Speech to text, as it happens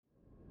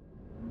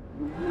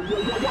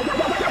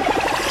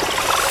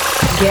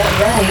Get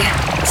ready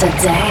to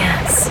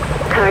dance.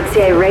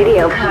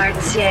 Cartieradio.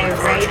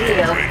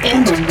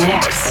 In the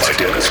mix. By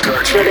Dennis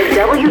Cartier. Go to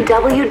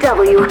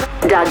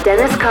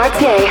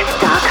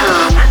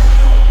www.denniscartier.com.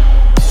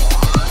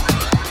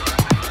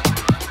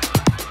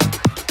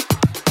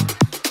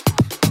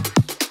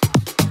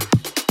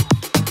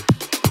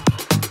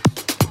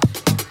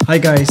 Hi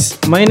guys,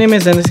 my name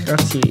is Dennis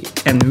Cartier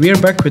and we're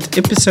back with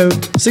episode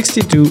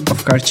 62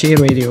 of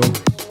Cartieradio.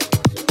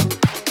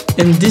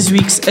 In this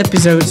week's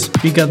episode,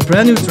 we got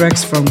brand new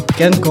tracks from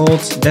Ken Cold,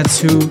 That's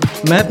Who,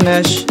 Matt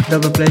Nash,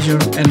 Double Pleasure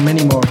and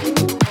many more.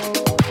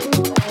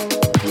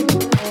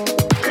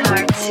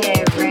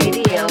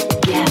 Cartieradio.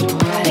 Get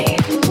ready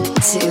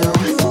to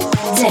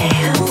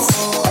dance.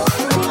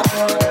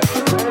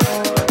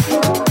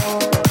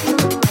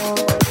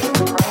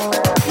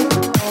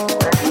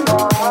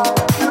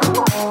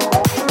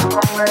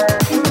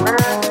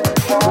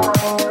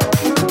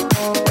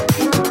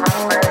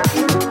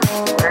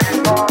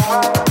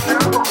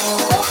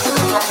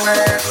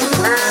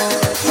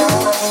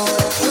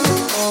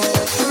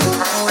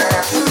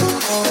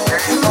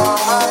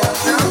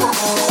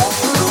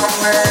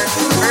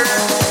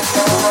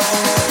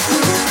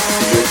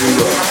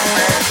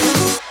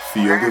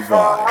 Feel the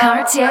vibe.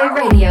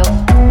 Cartieradio.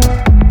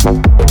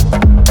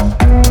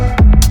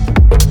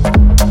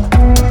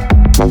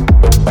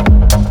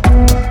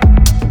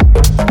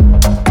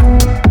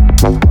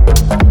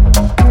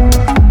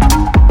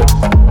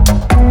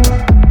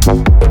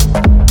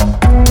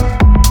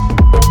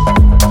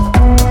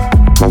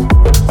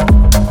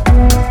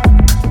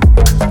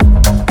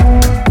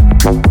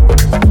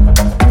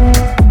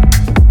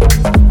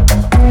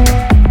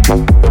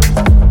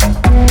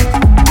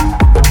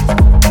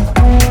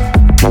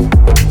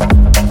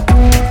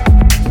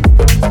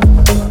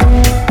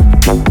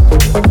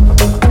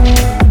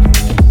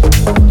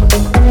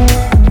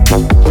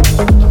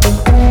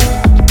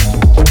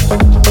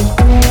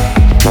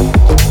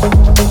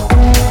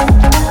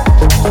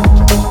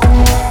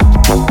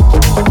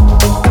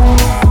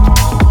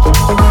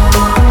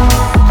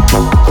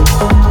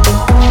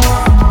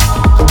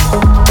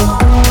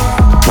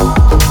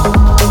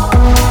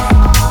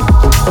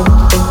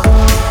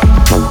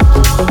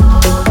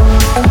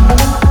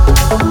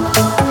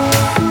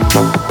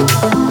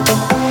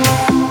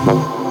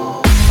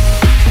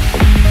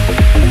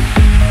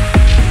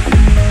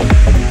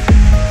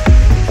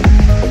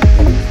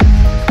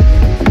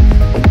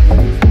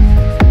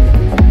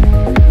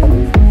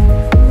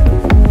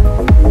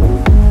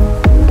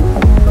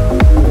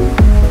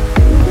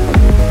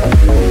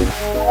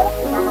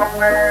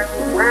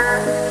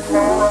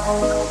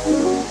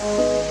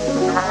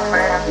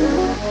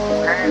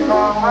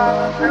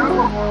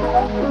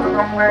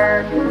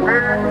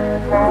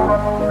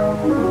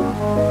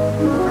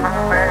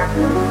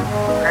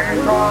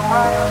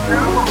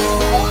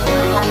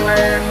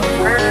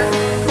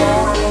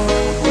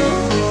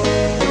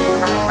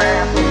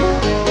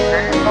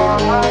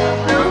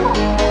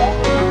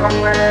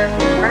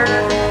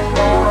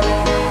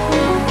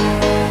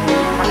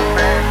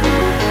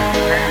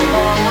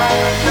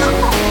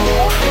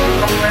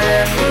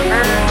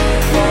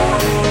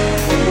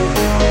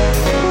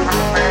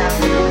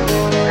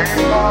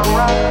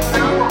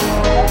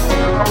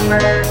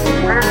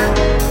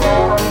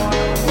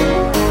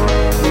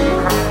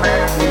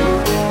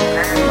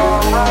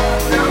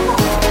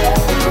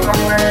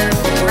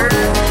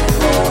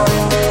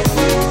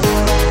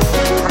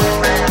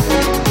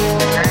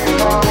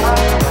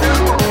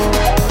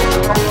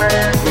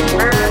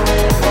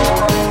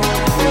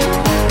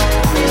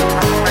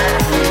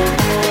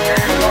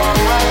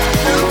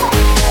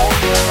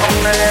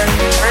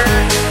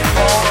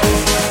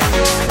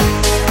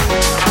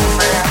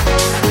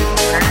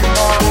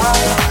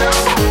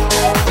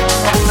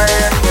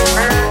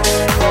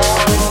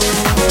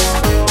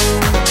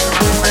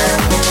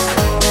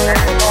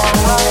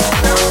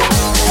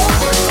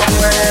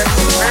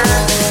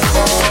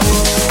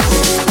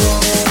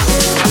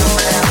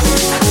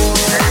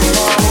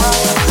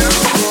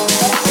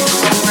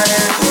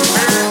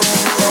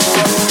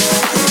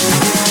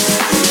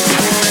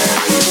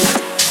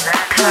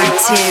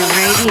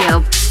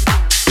 Cartieradio.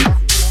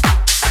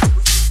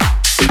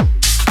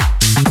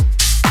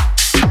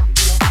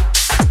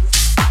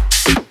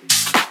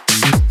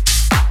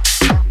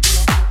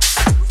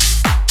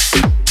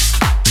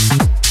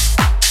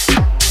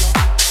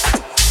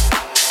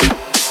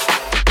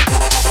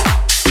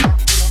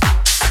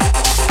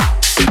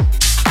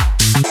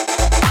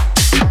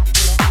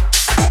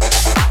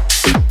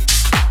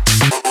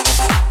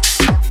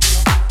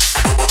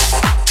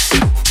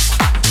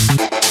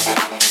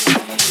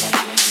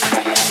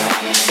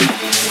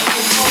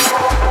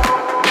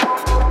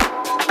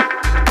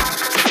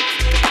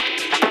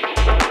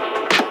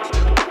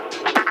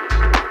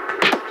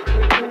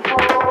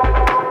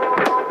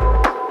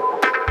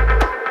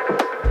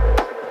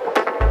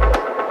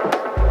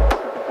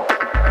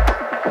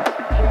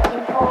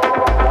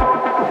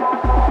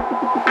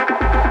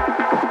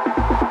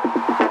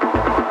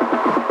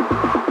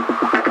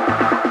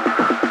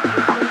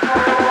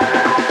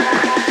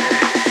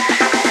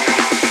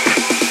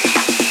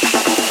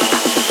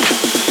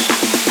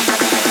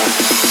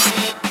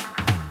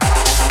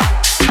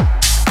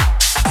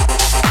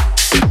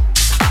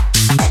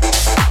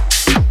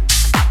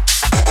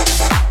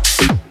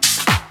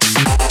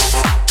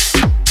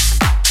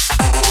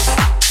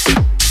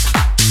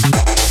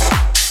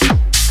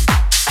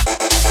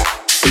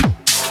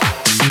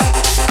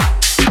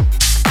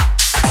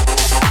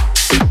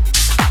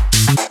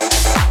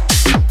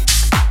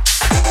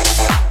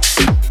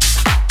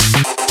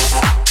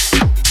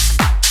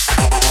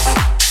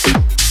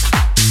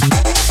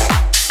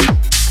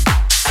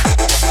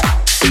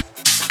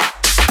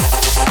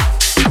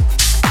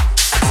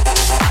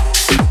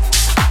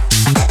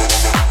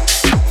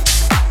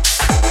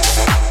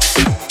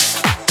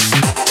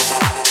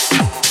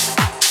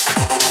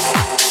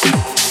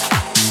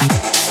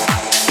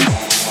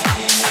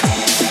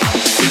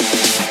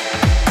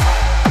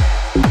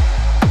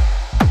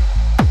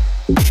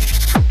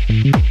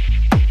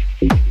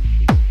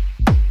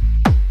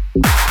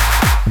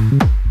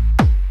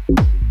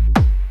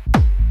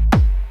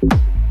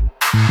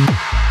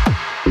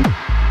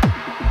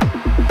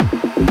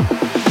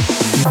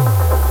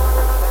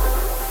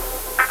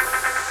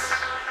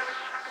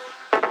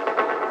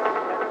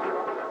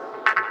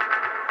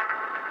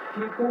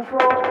 Think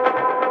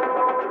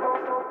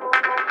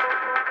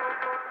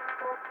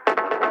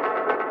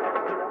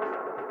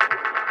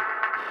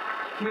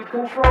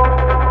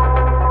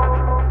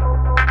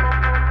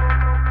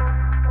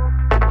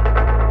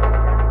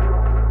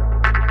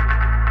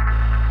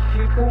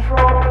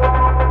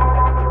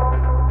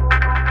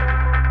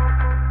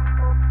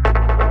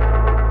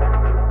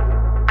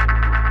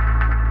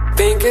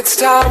it's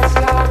time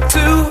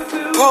to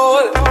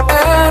put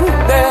an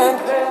end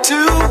to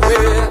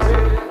it.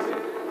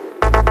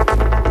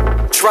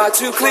 Try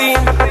to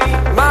clean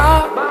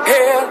my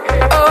head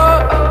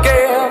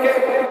again.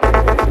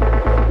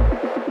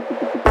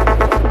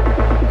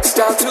 It's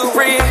time to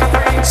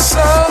resuscitate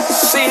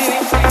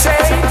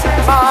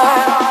my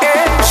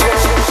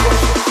engine.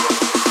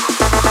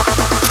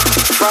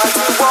 Try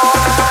to walk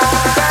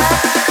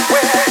back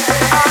where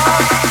I'm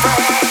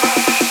from.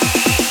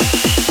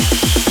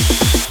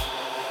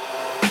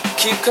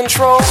 Keep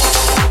control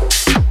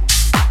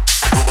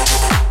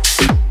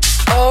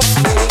of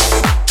me.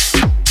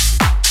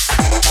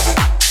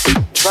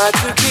 Try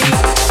to keep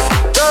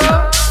the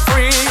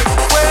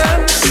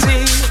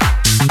frequency.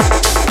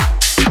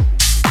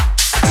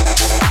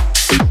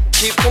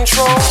 Keep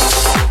control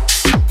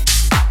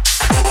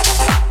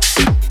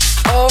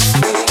of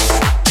me.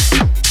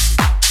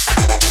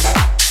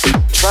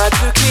 Try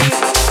to keep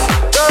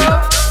the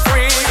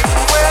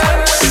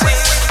frequency.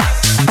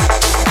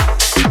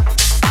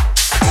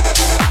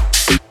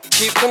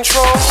 Keep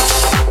control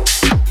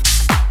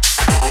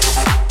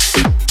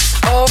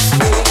of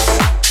me.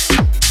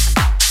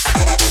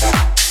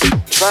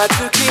 Try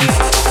to keep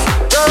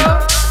the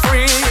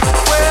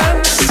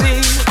frequency.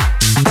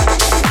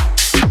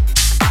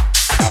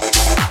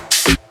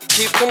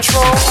 Keep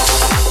control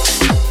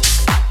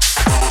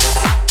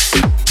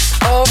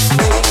of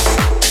me.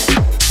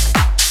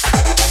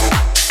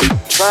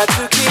 Try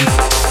to keep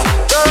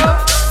the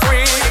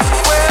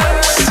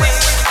frequency.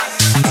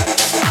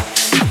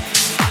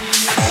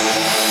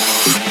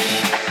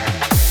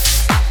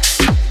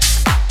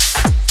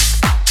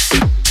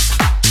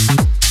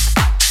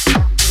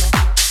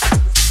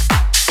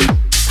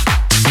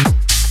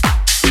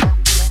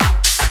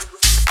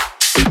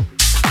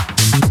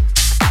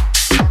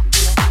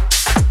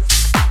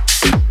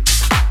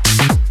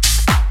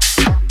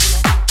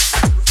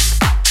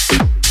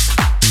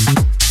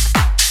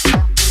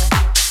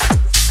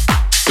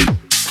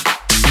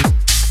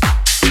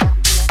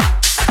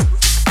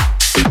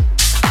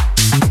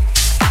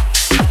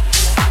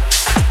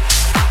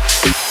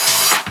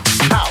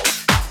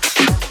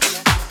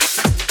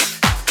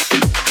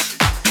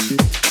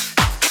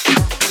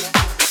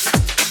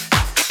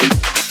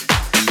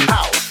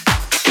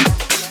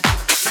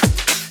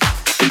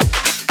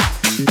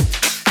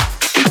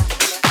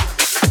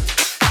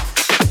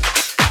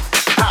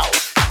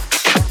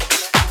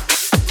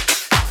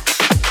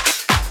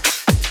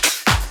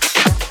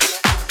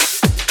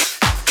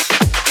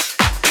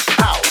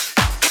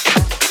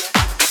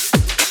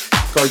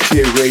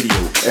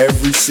 Cartieradio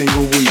every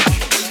single week.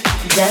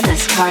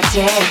 Dennis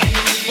Cartier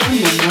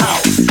in the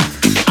mix.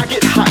 I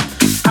get hot,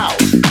 ow.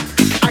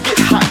 I get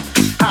hot,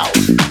 ow.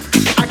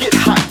 I get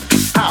hot,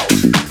 ow.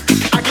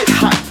 I get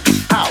hot,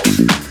 ow.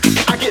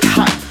 I get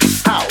hot,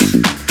 ow.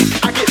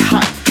 I get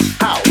hot,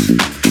 ow.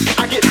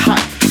 I get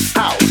hot,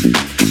 ow.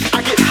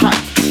 I get hot,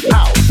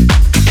 ow.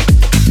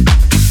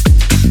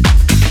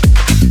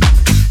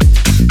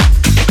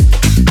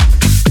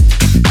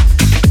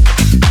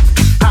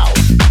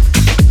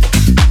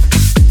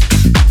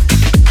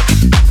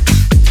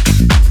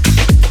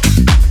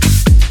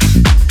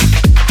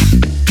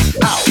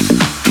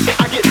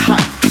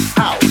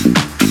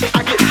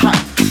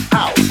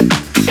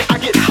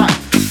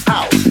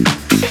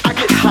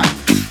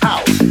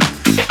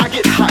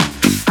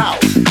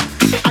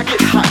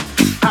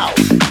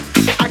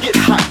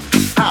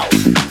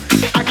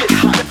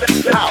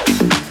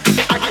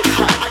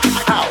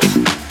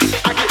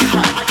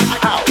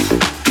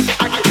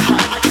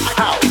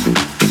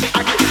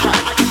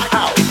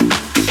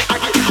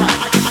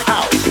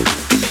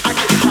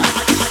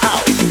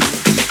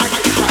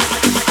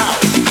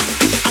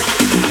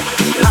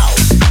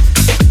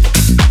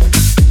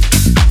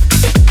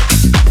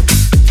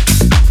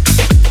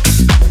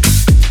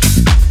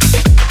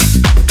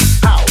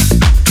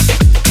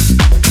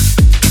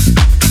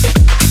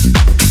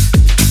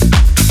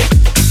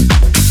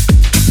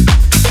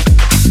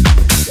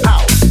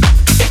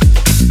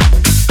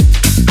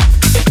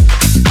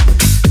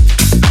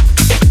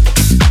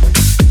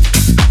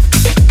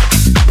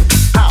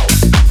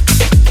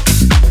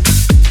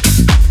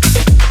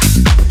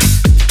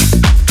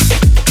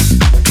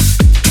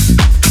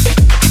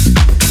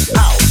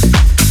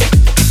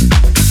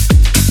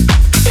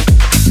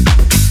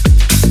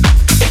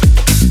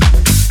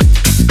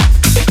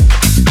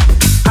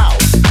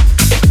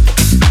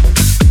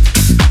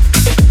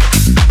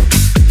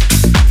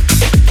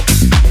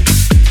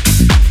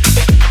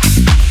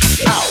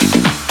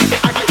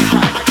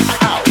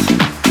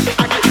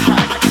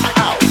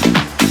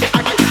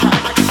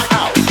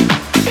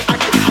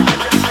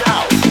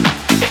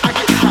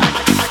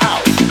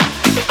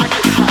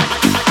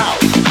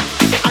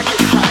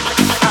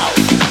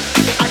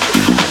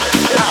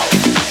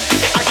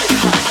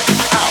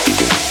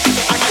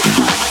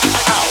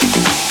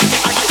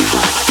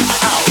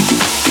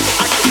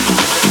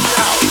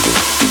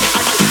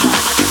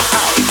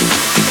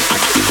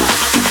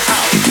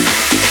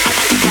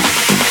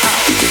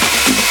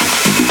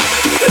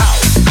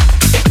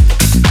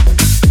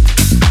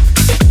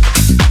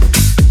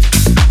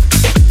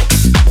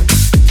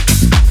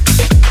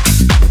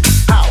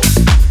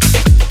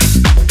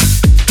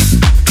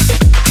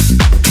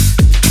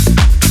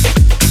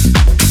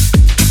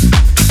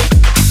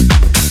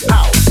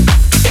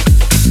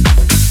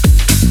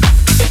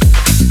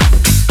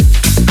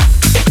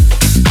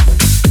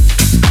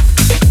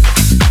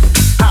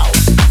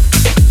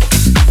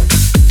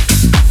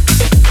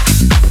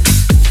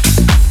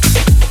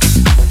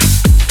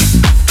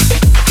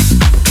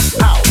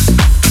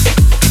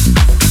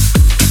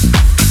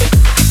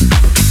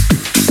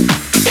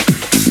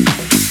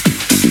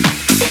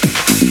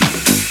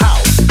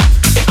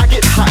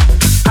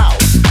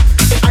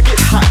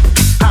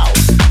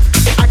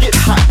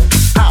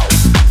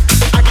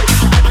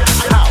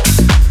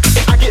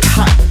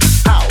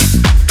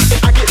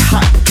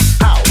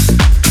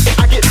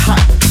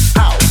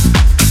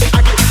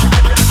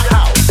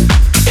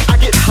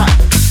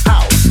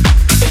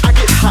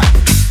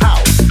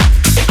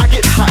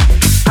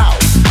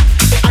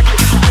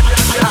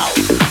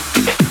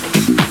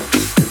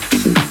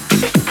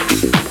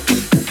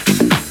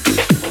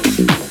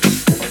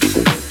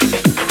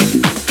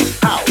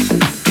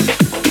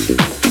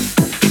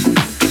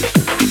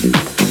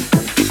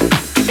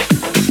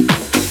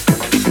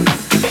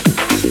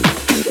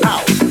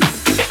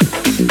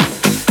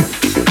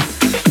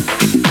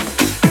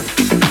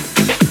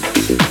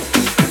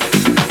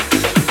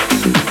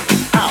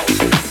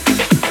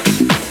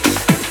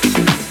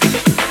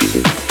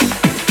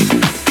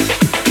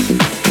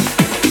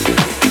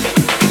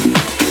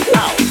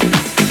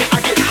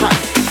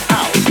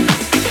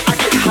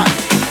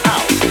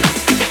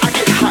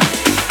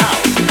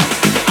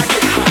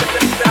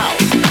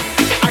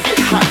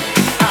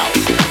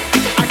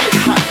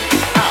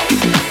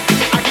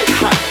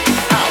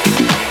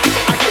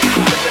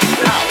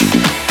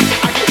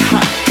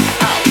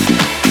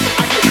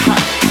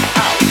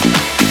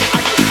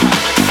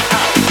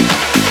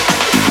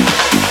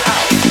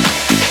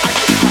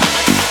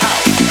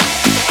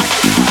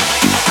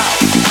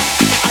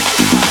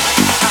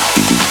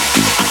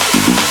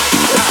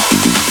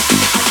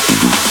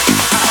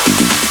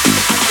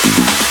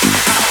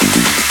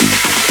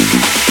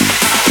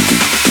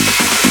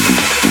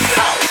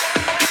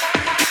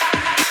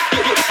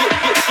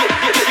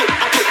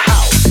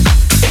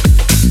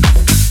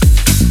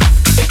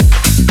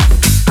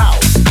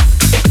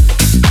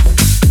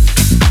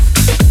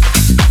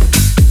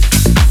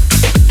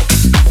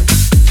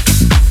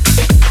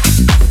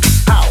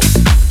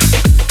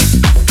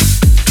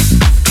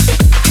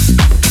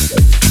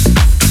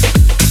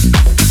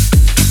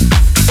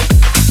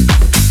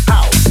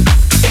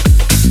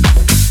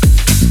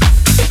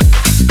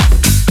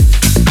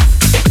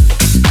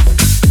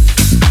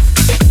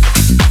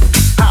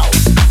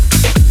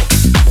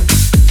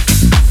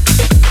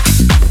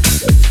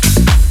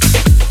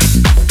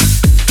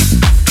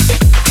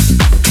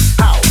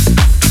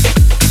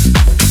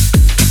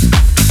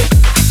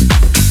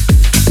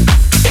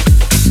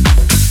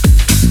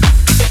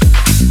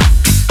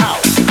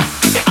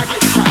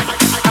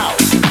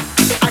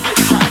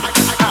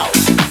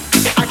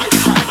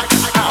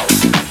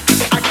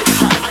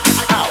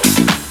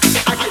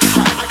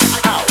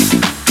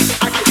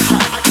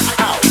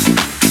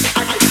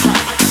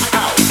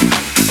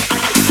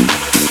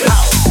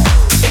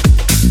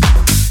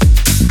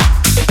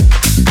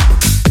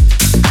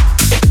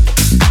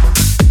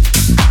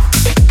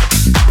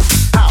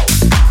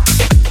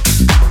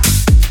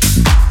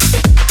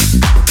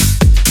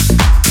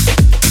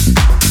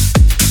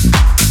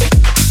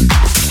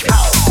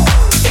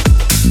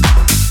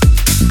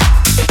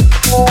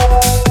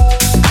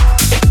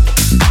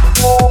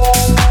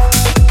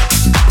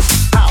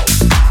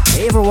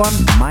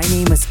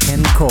 name is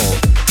Ken Cole,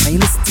 and you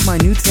listen to my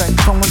new track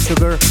Common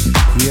Sugar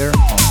here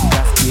on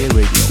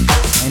Cartieradio.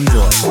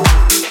 Enjoy.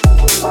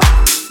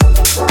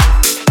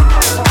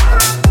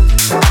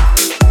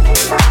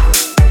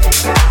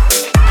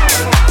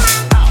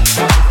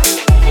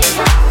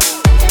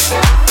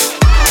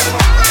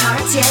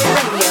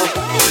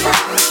 Cartieradio.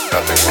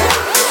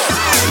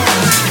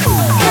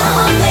 Come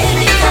on,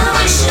 baby, come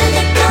on,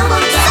 sugar, come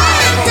on,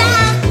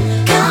 down.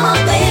 Come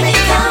on, baby,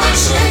 come on,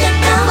 sugar,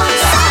 come on,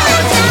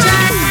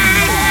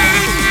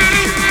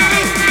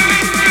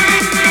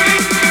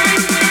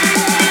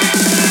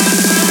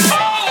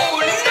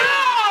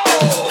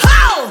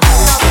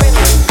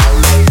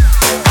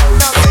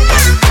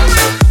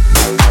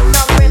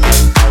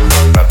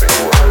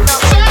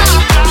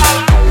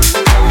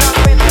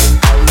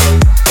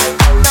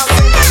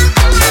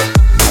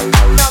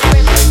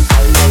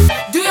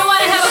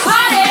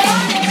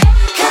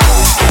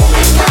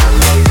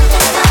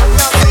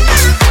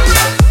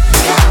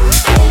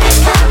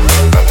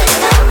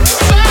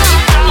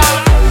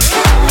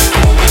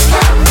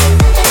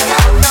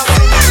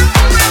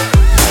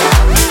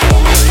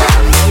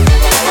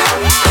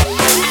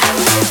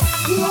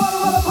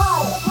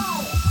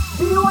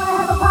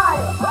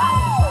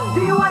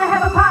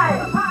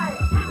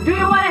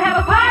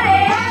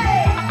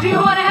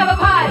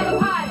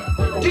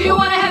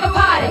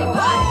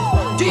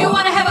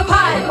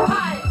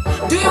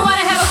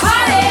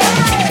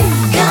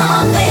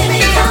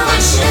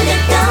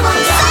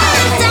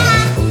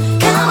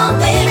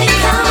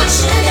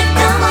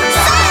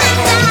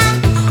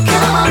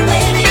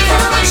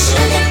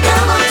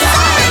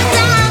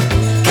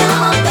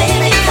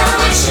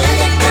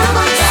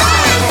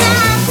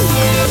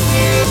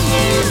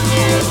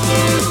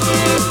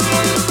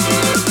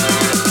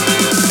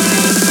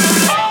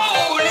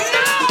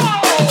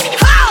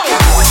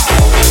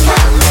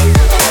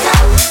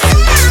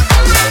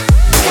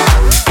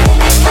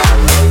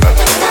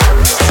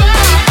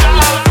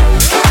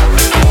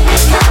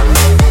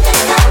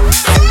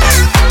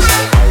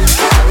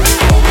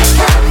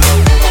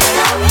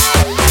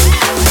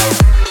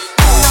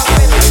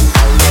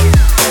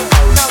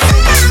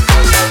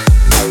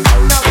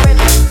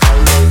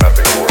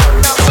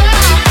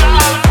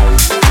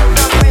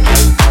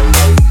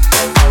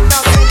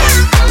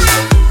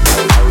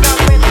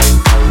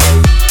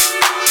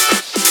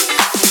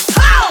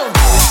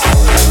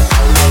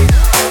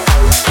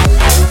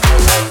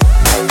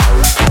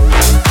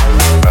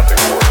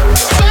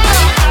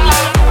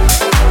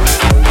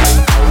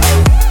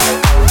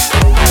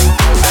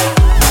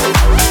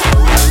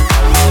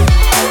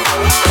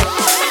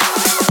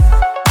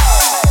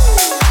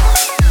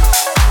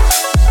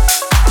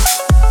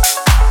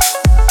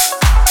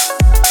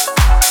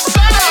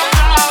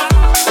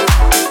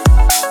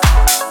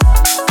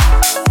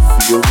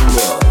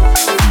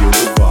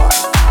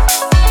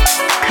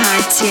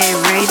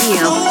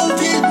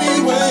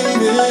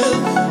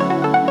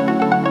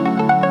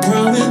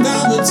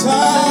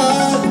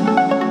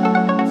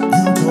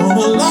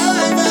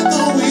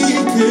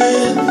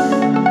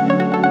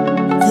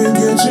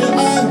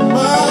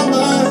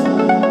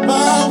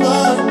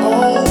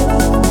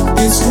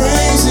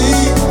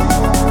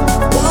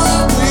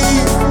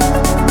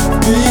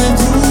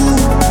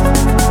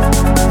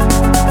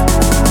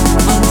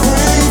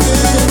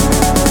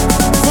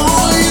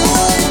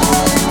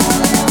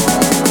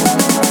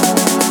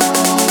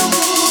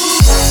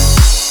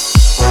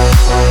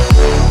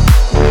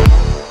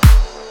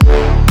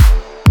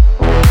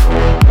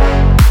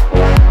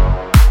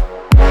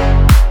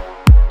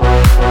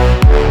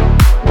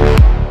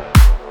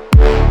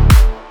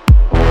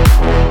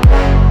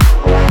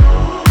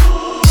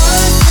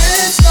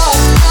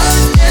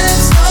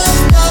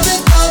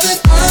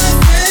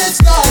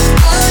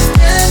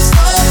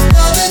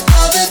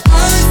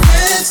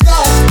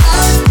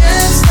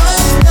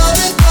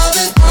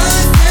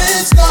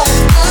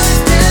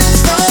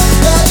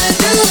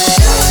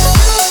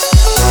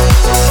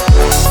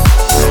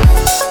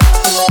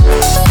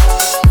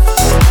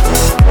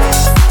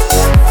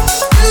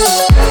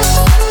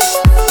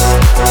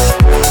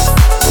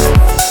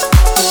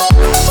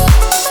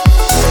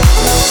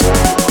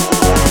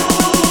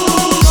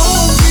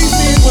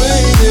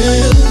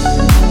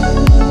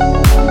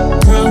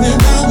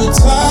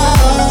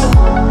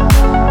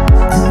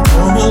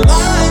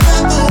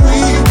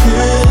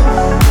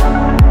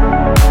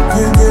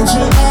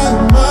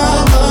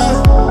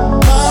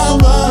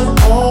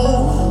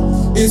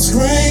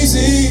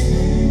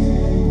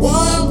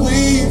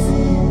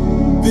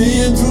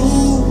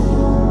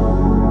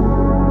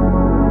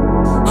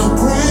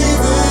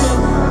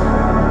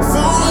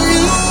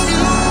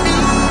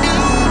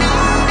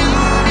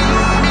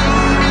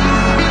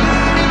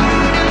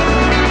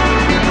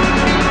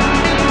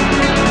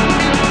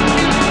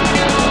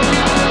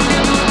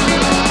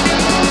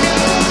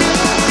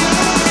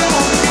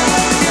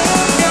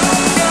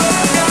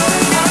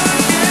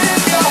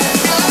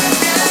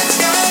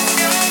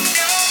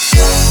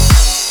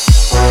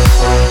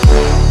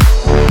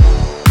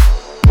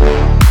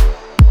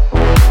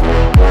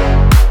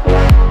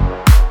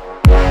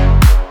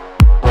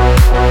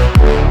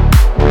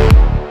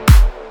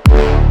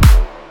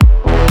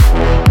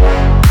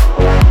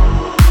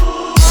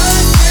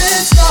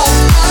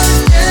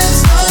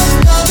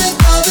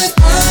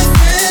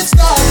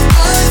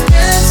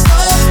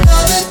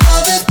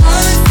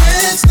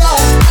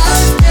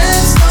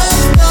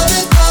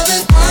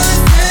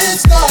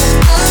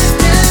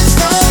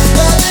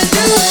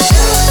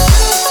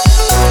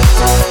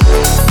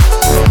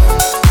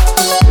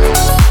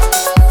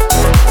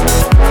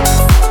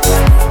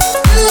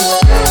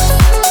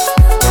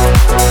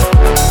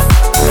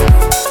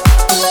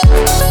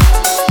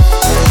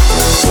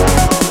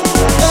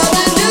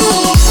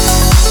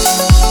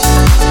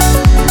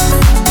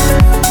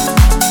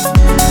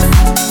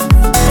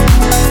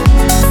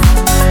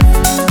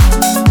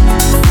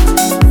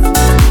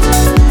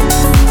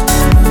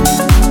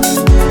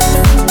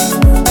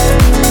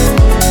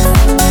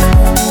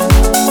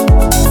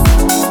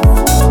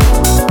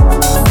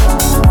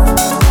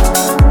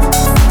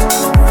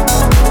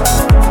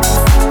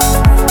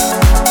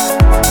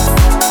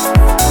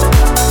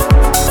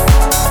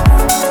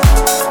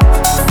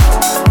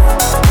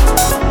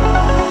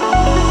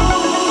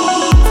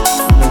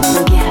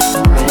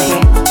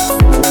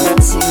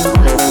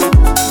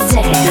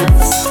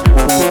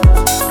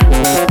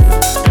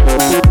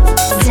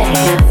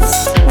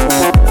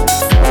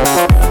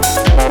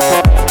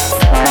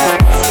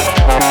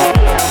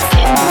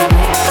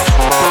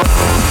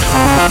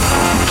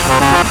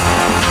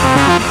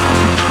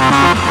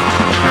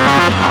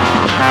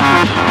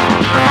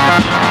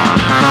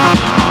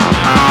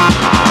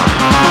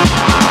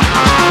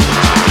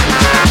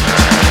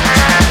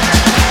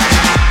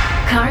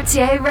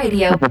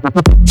 Cartieradio.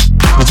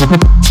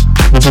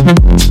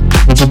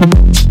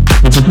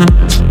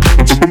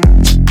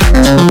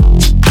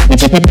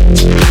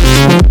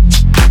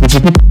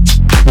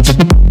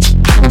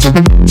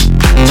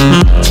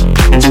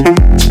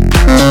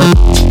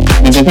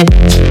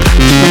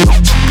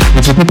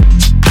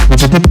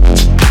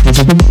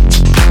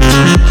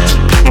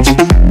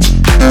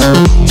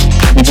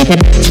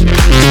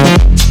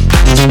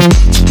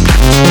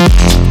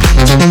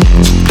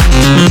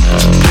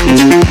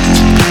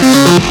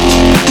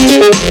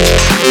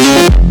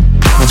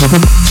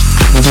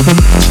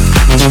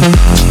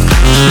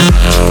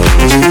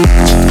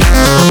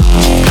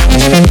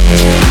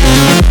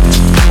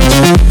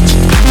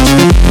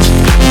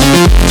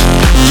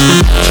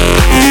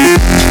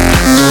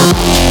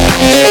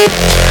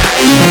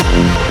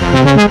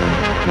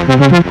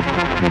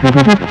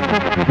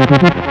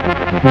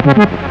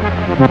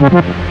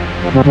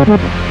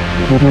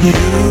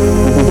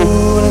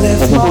 You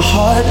lift my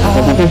heart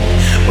up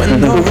when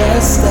the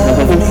rest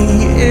of me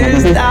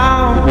is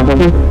down.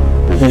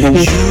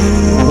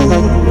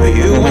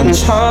 You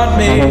enchant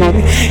me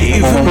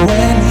even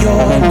when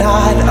you're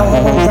not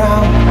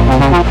around.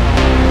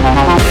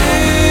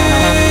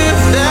 If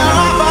there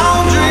are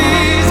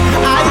boundaries,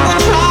 I will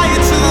try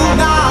to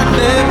knock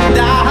them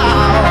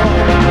down.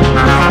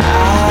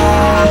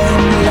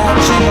 I'm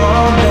latching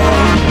on,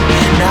 babe.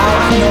 Now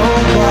I know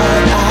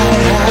what I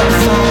have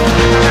found.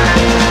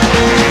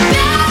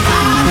 Now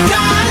I've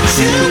got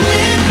you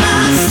in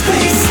my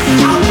space.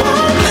 I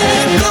won't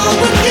let go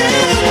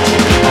again.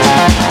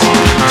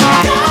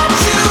 Got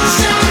you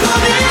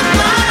shackled in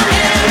my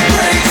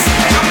embrace.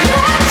 I'm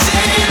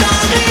latching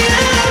onto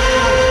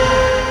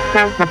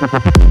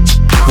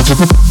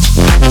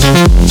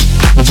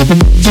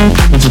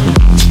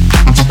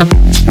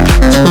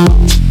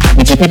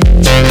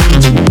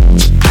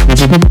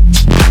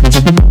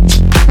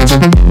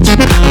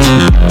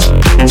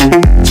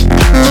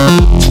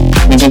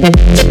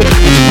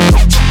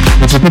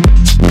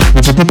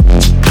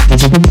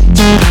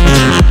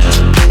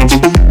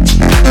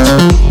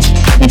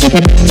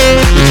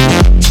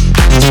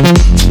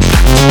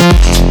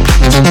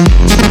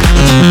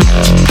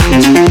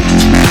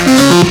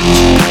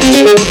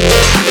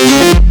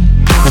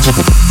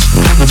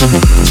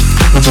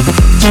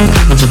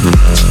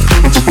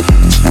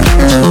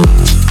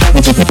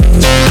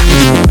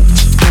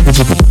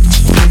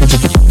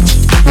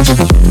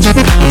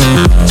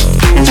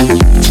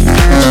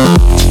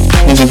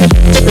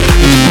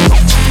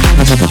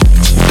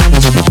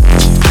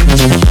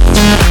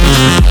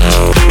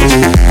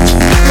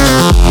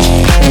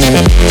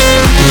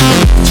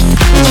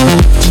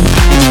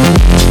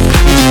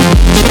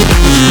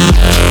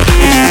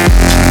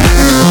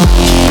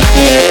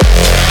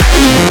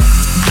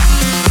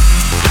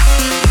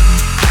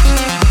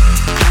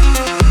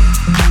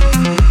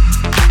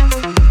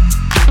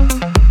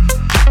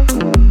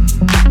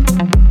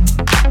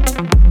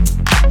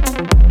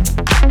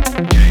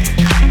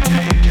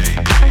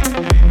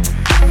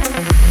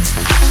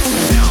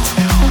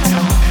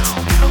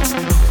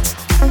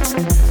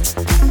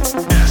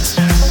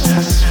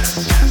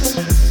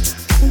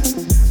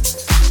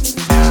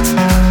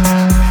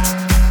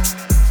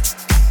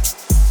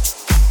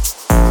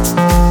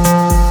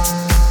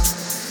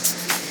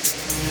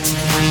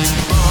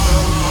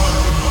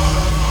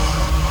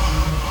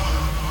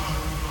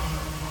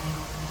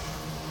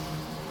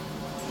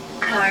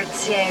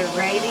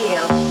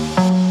Cartieradio.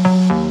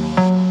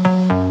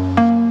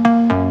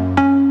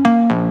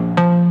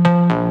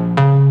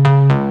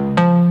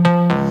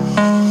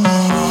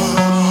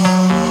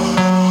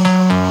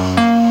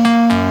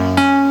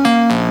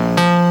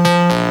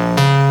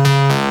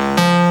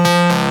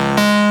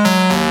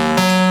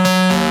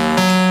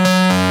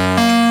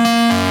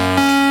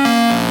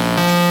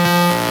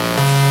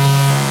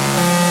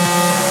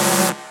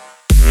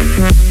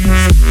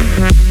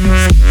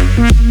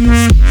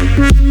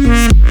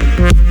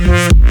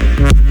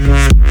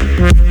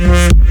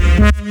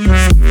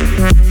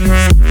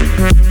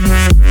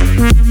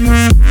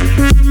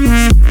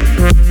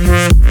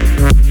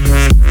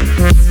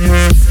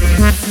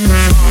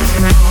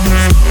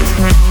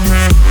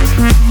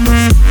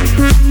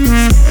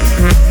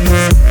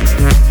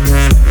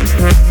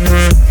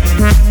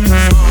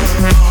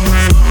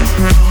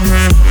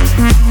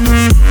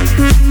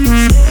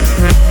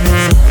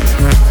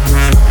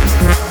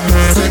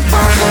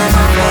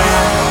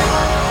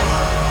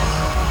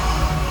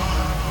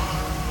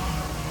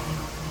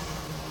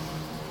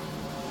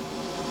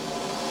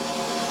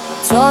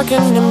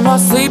 Talking in my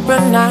sleep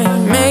at night,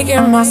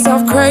 making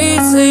myself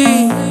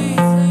crazy.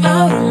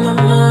 Out of my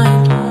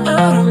mind,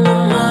 out of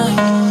my mind.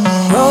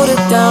 Wrote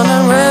it down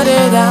and read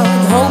it out,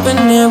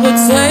 hoping it would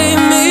save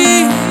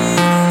me.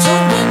 Too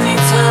many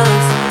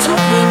times, too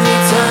many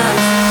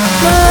times.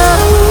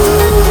 Love,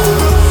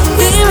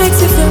 it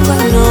makes you feel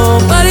like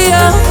nobody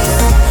else,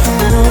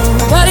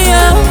 nobody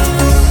else.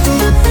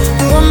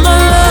 But my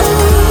love,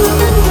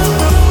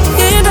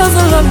 it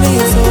doesn't love me,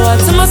 so I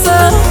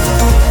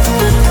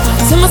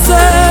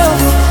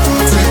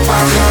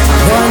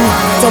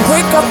Don't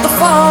pick up the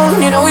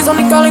phone, you know he's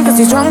only calling cause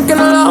he's drunk and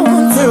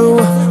alone. 2,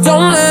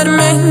 don't let him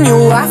in,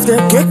 you have to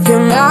kick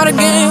him out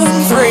again.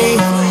 3,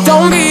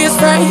 don't be his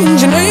friend,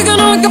 you know you're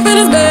gonna wake up in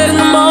his bed in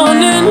the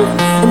morning.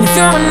 And if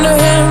you're under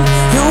him,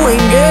 you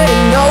ain't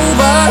getting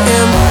over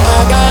him.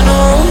 I got no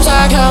rules,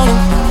 I count 'em.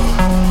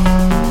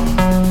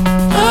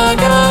 I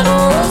got no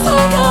rules,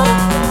 I count 'em.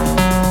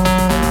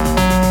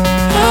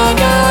 I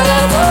got a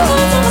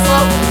rules on the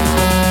floor.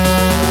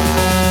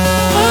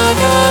 I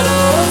got no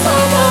rules,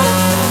 I count 'em.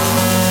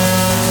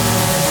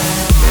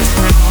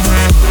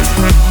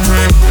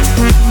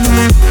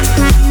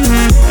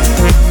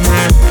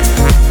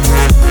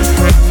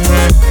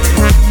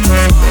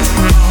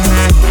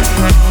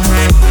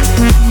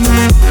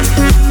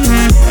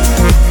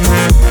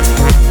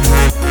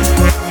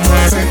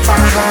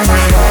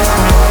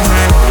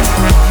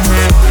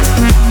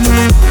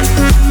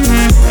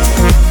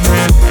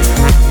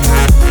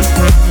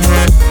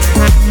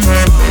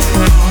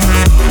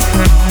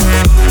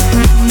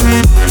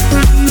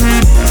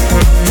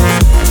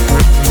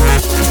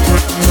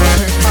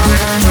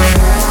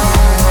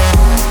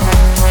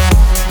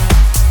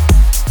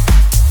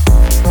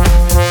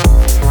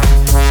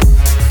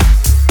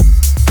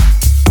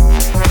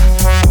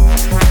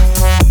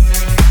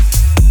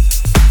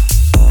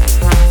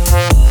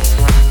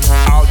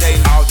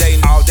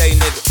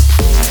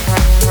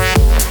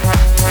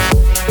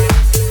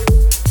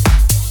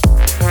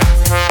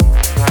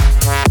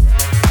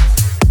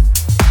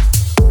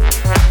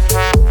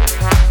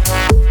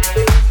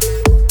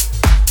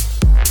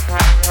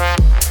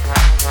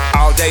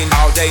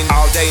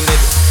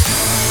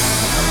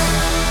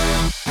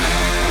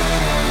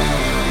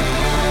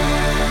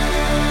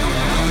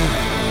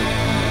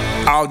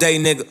 All day,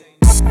 nigga.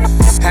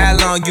 How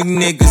long you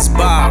niggas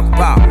ball?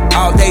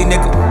 All day,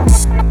 nigga.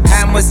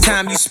 How much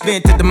time you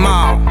spent at the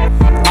mall?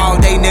 All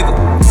day, nigga.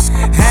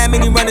 How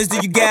many runners do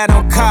you got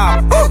on call?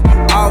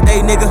 All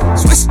day, nigga.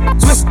 Swish,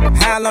 swish.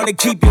 How long they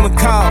keep you in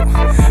call?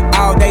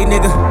 All day,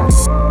 nigga.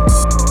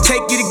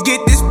 Take you to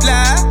get this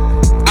fly?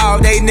 All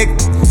day, nigga.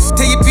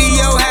 Tell your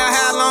P.O.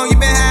 how long you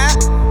been high?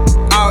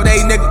 All day,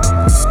 nigga.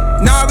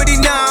 Know already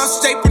know,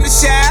 straight from the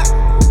shop.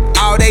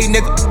 All day,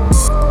 nigga.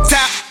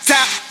 Top,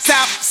 top,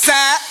 top,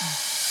 side.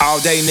 All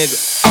day, nigga.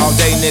 All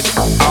day, nigga.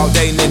 All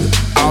day, nigga.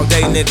 All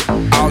day, nigga.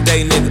 All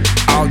day, nigga.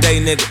 All day,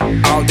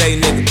 nigga. All day,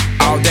 nigga.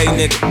 All day,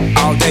 nigga.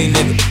 All day,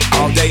 nigga.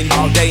 All day,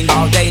 all day,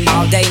 all day,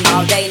 all day,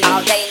 all day, all day,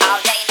 all day, all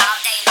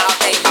day,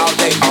 all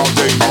day, all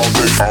day, all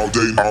day, all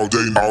day, all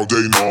day, all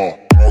day, all day,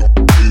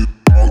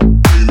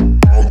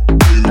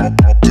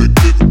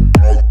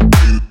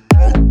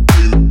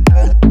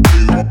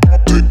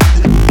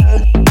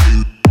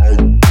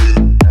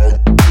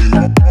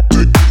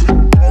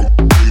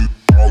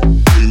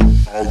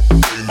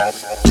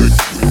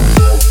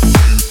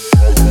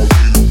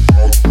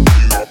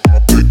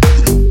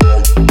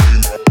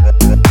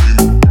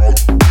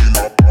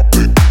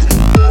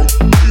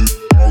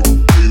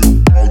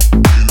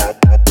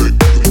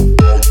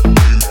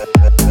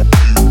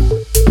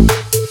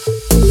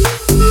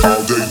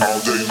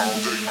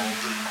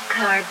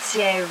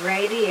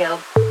 Cartieradio.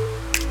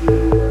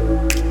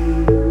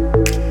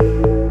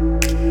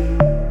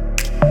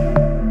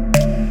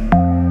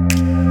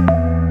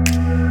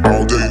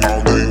 all day,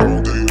 all day,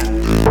 all day,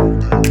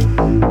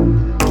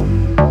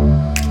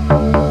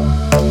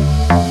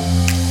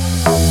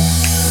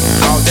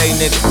 all day,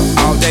 nigga,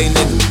 all day,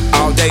 nigga,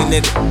 all day,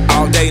 nigga,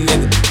 all day,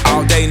 nigga,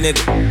 all day,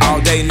 nigga,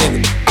 all day,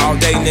 nigga, all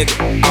day,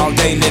 nigga, all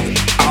day, nigga,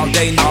 all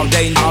day, all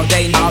day, all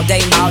day, all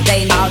day, all day, all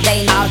day, all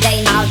day,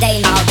 all day, all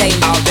day, all day,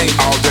 all day,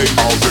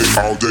 all day,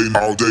 all day,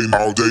 all day,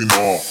 all day,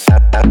 all.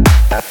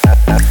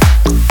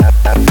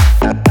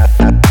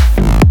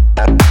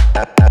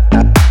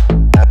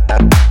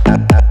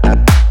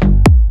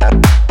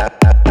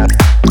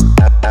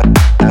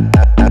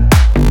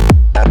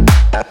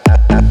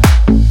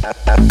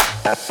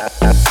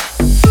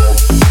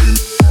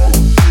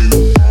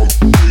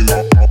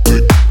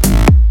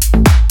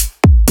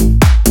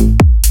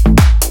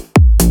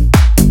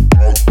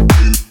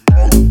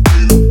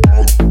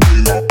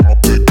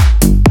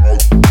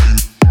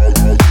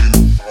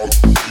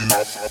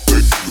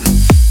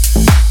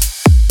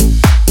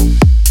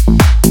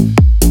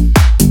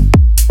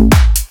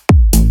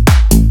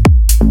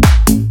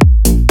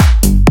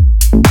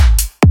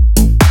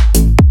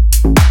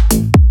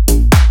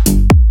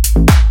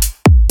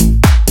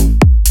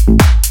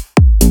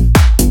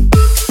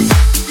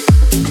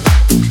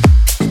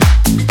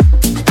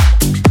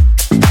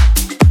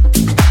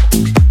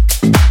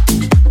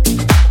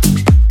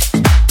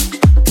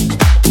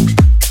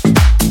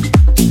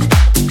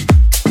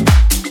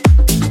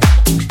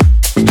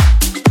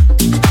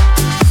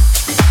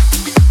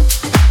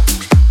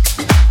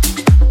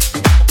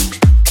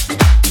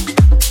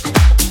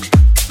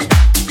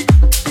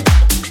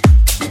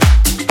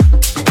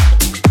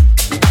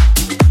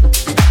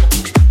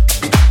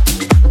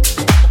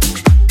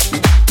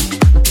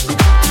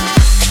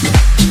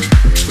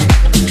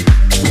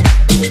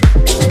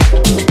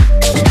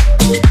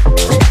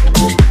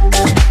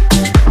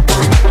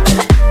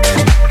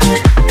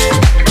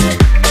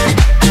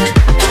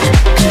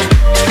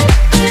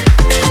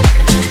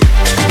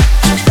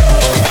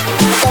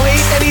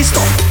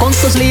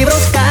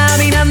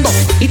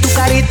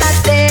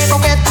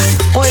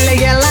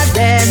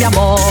 mi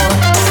amor.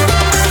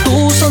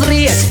 Tú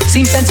sonríes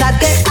sin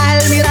pensarte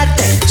al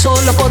mirarte,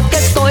 solo porque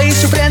estoy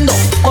sufriendo.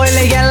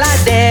 Colegiala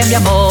de mi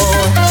amor.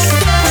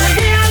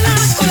 Colegiala,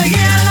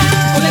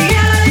 colegiala,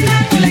 colegiala,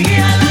 dime,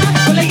 colegiala,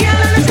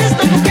 colegiala de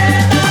esta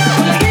mujer.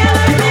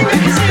 Colegiala, dime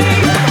que sí.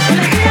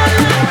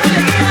 Colegiala,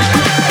 colegiala,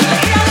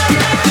 colegiala,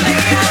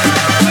 colegiala,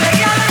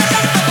 colegiala de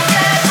esta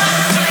mujer.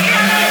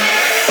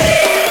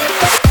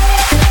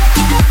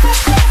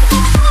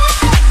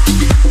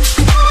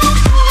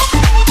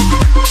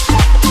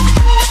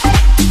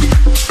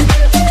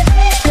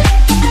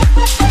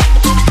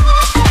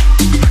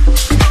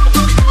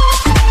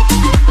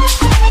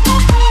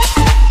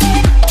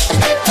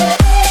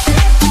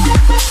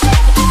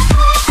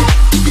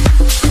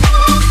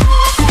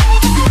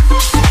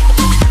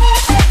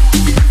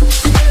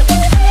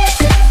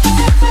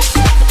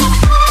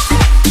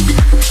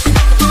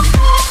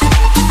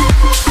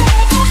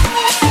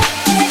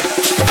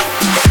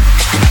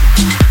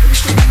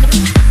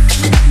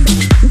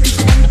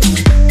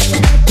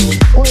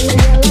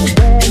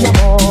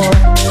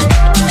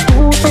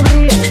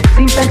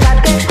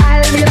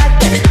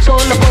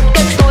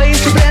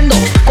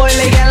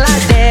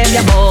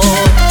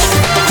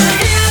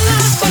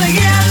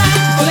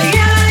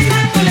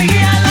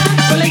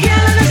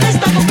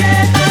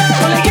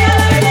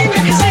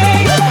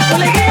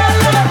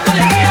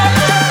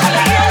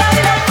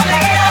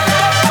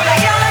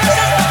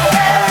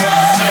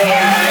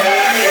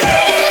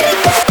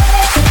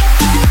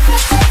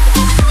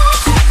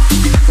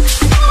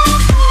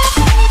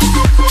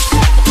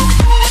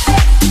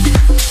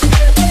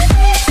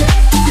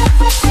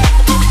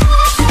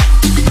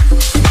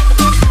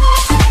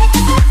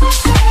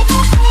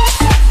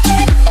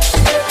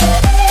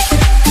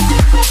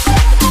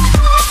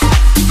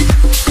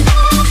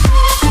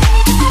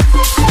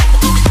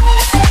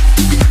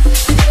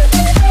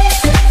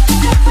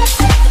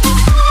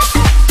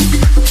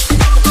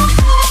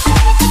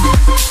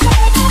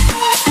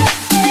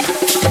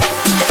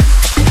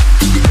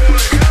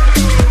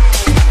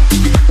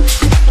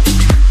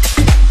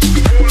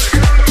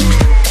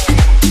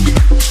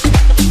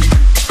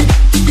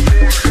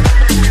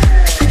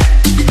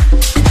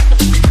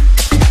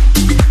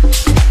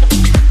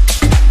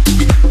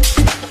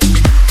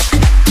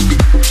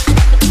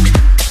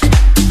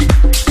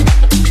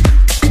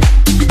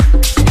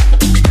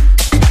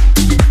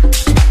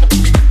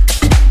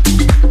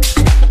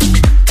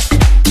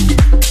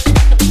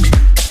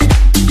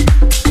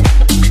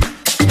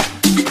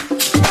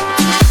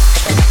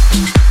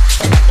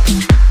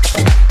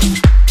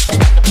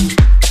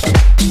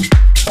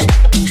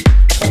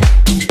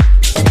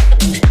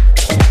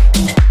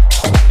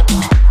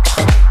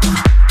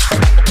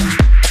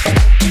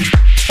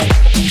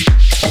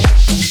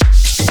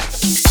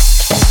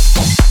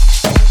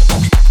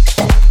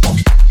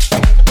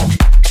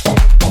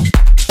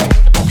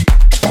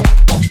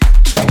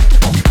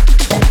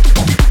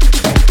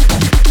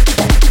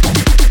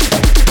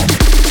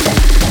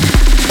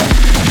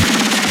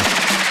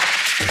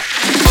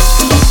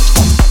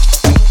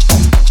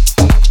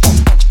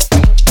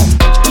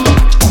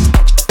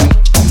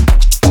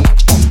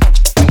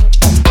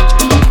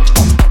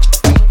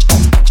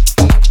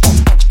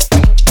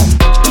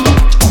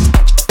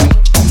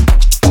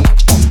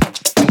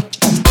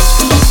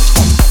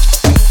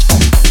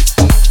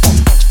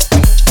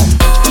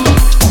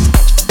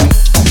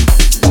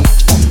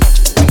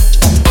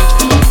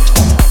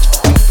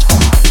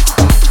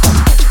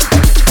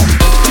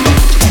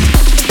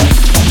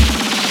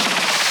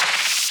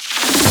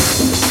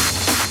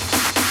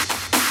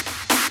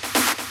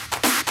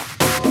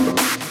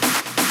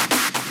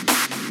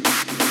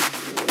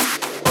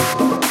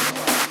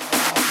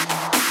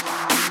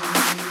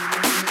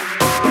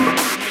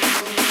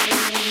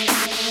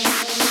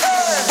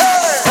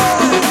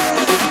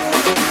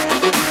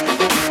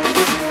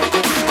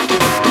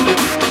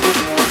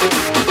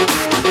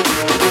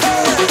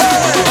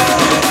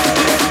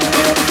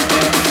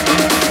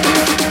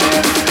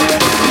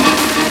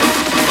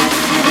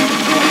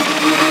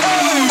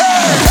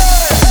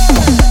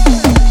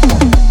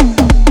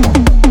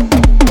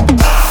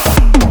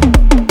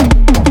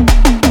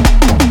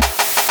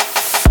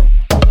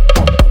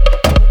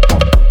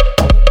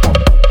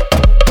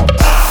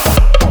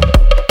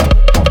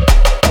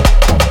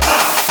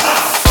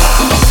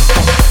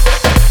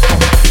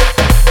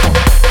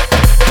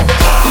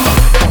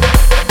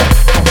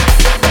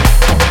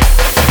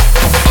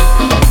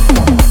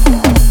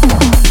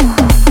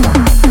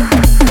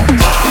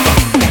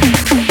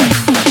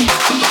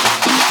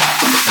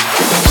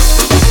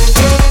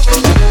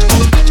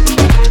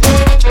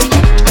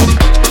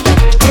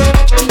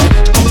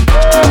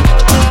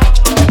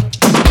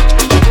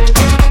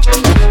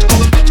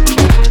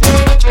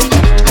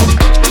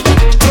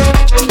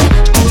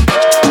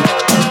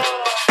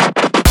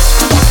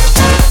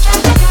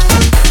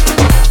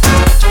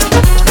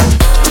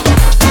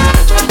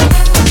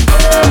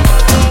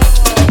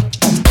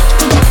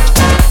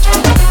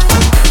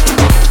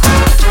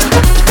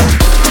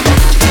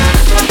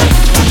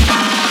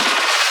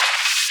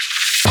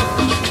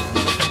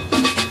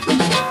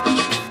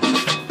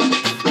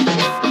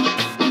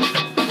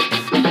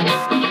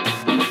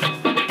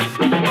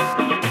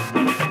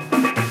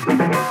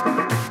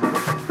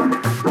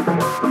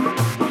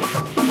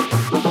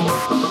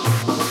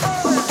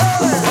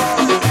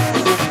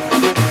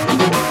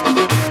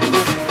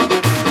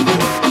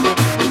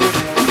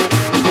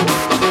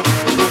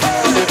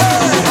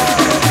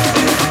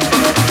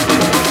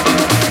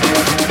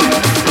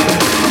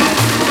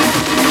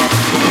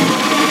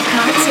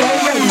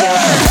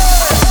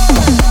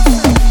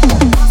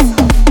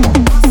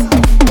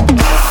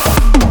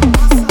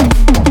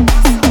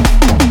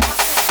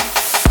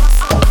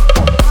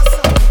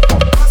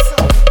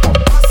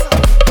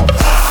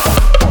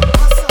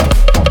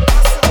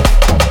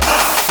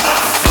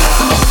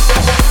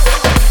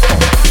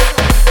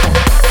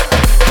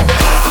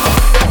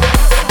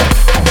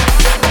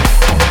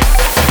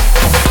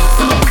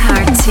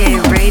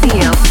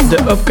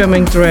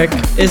 upcoming track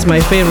is my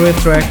favorite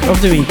track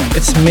of the week.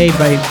 It's made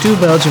by two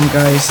Belgian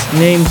guys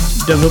named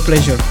Double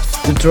Pleasure.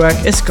 The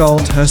track is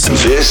called Hustle.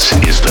 This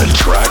is the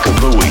track of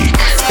the week.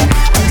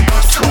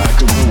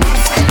 Track of the week.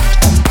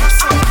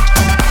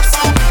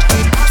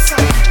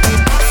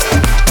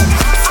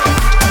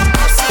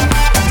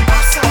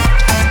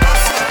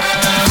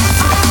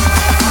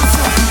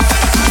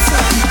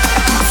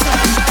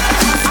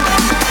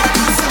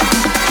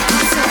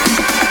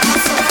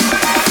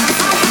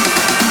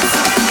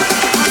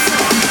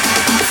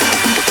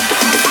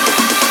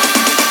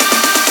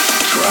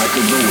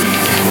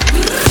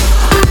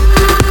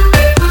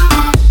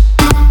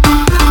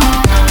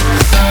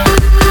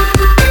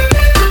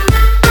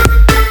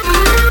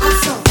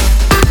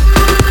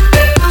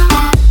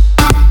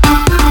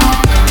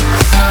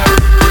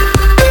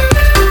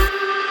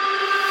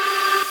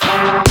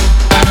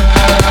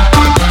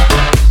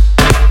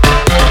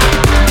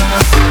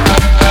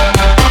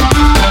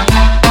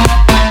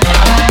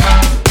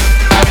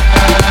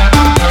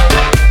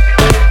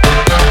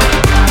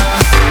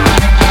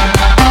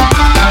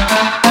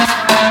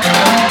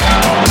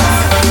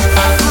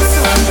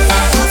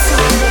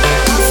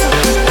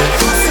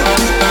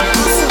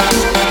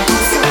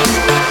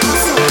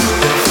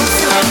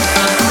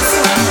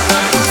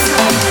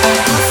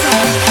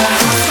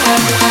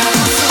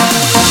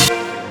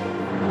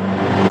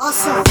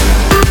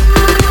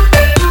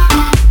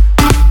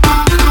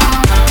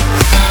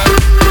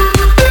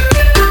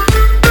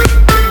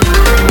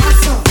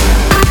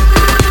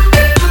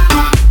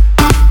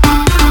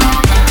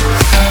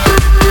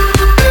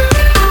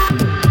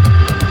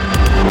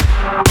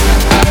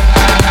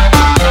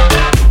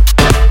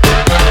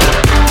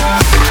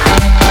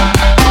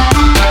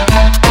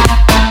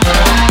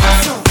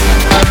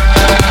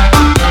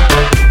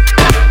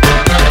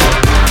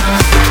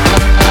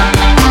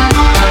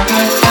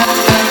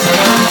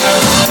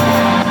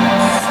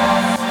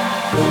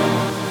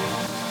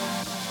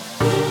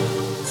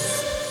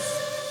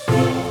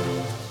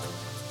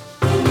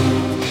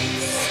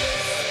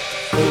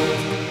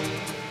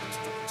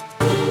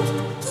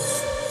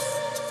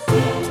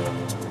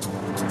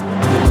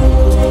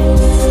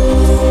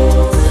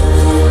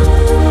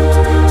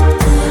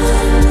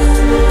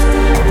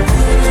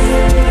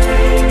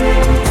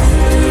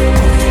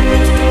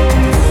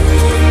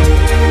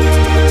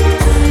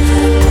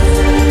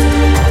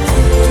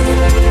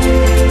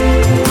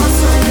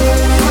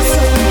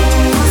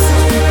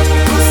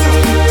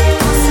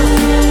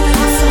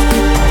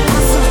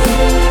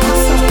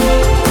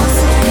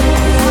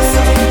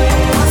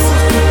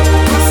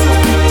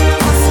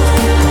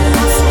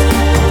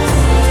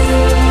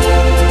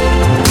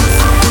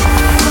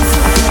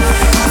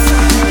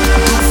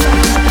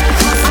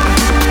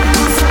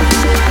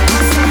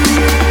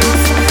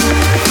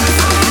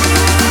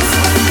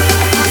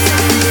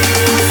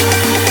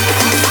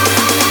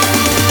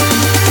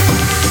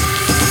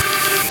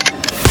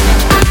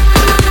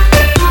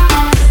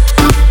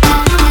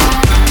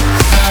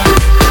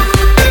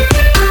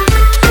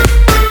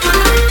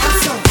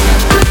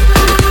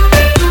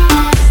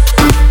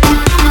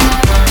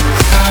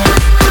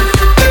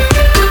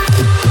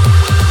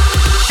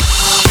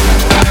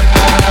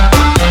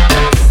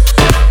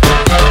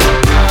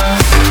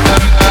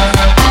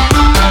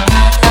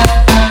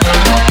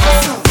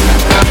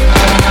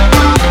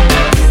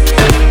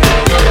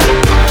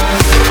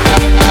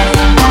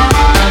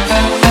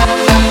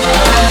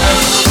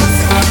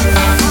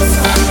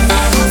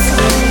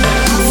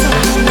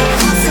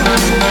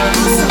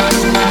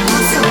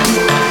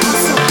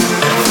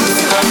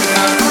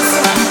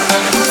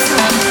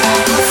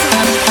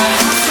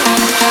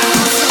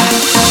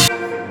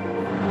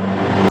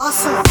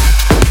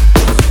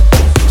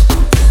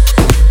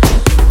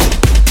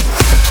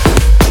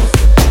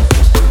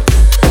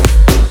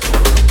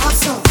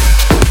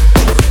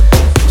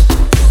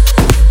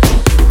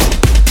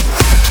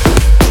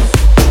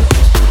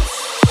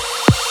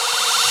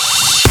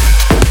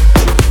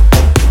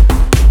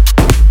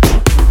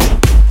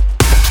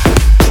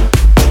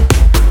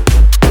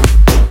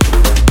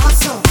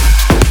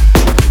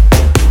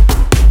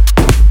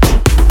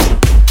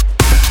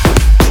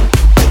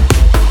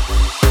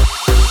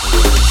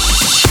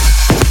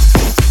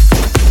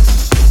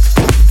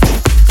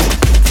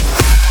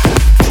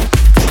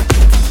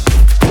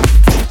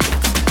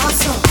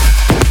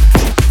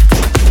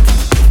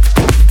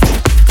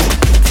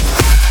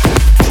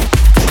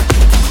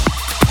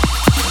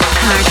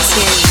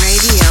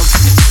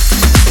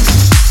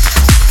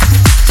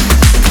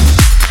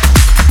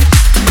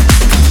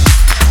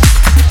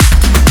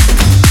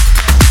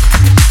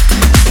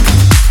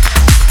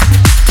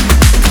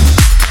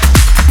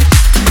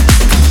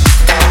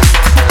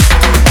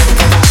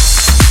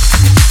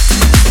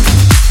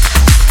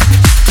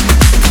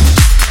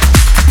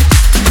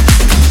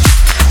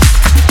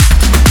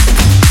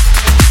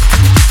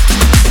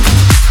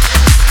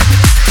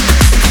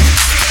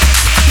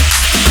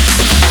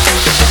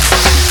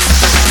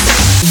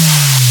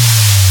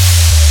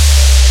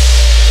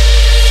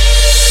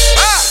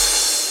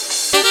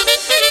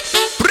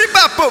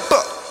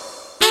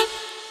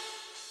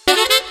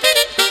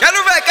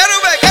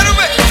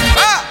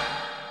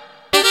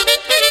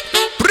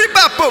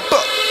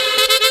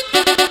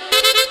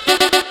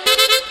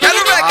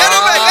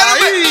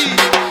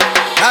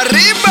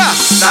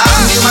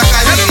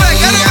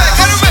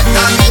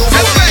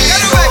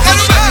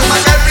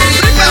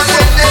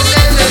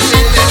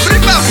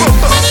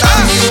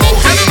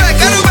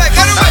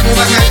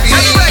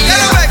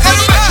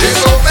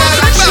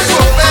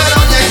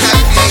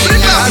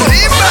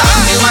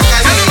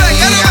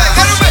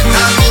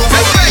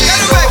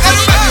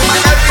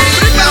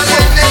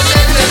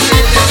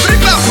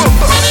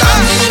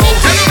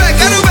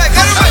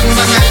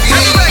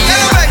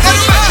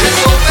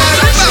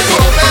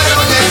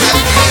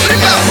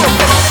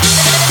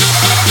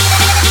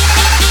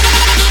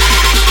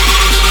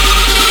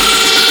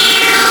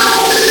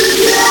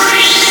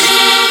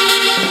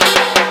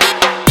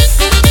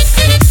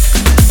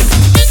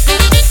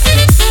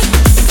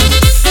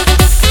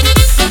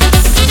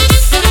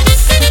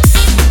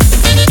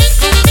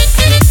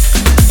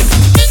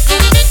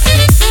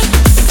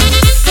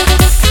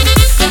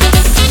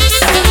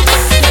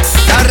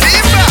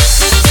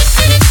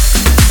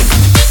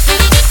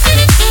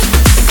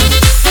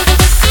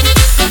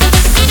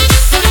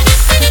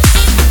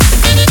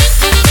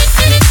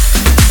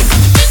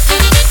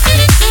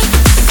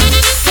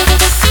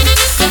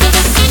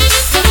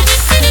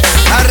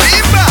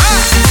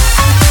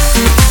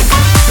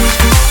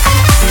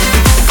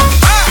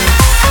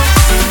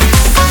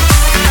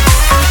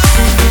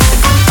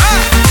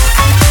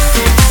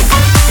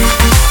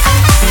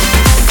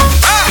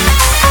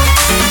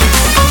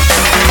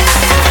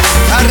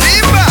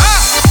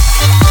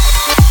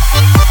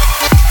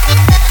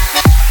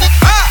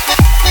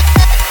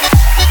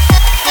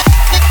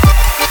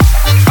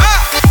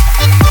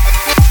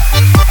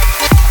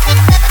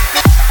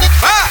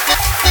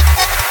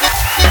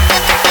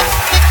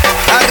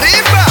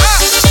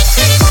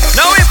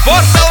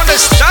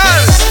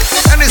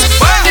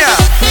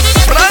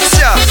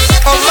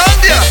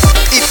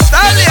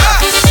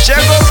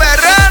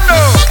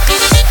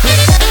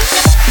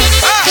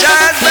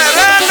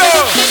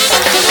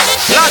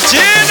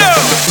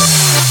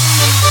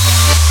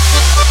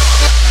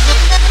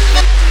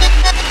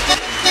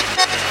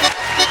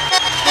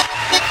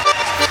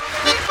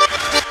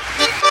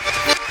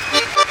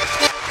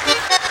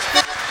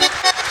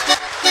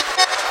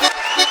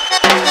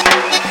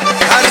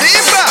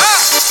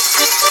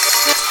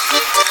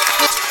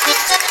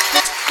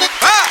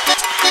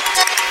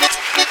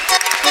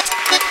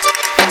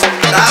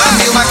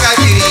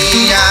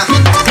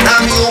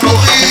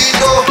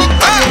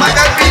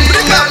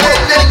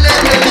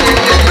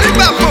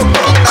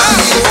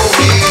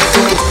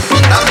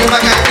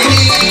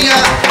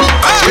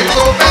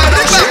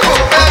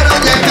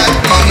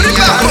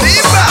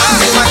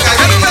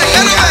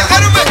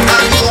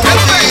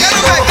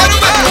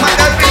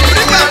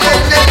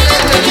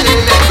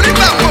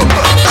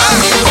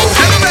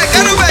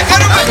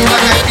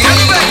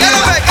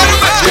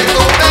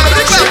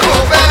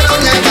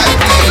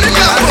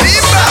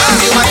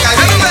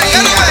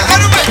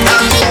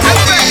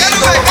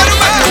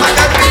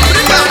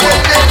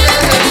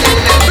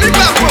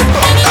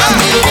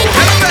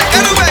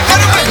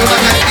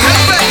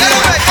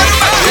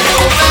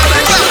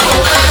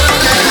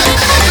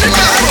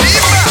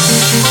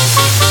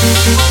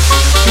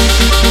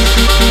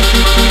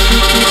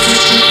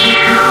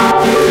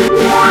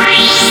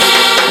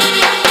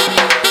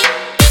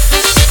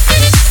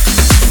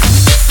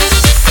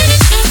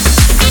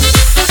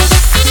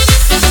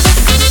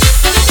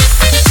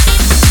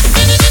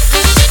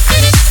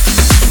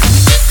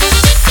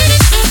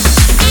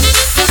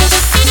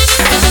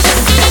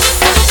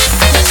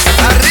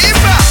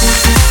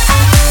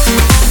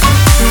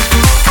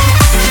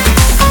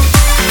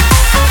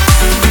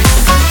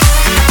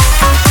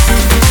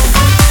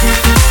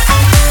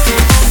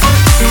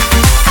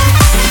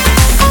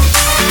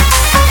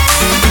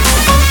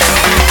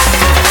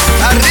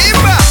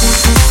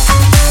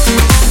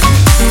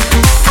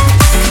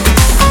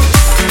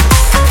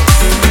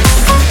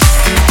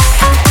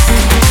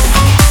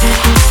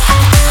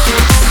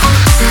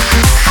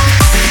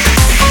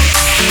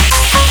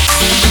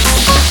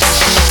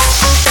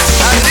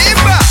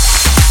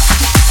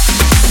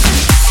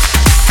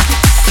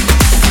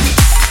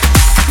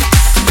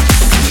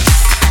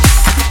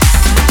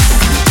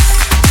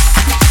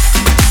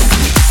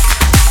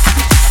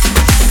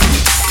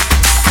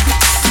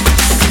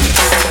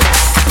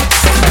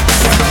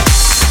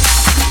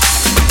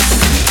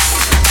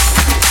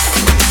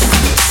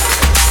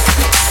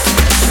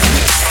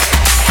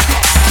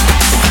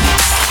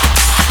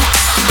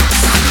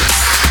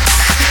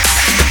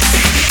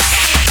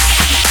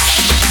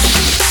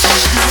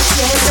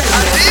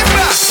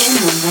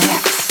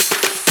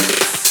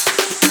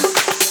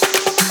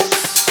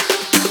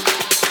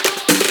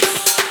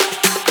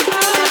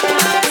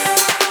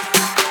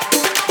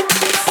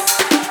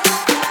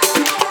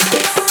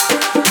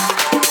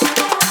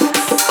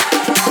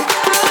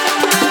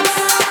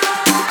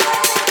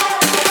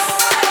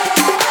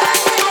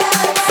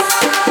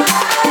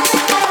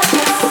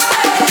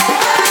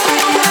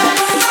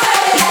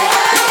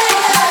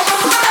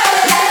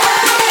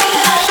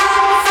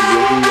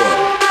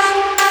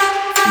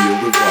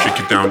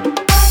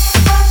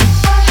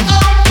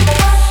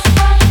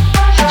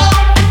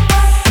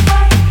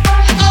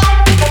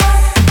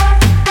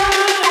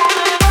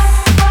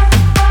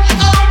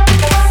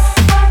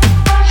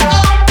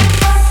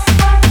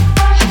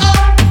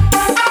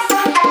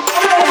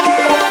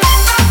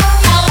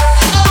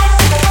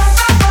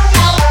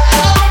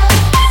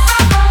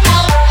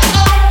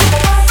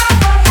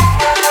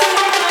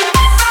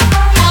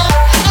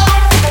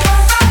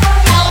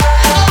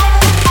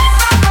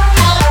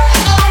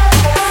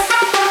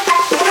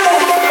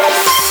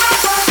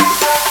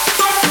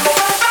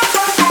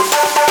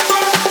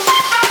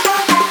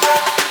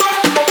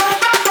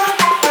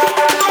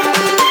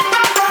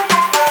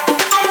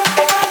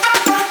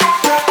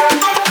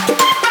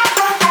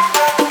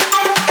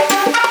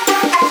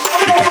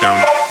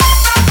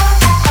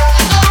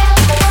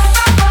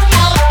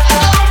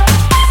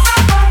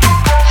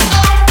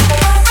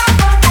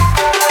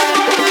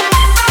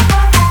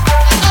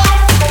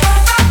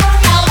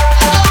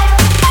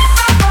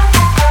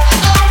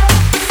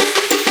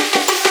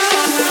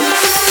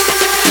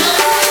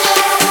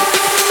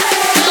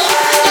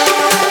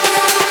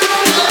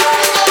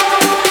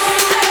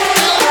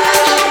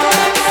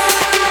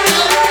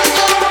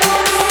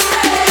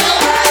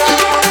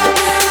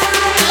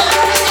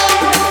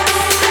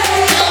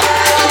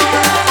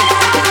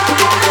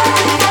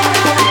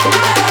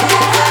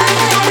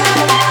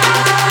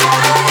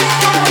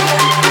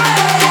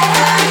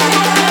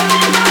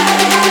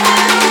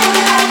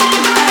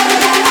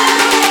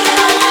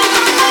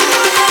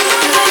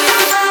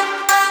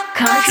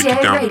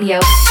 Radio.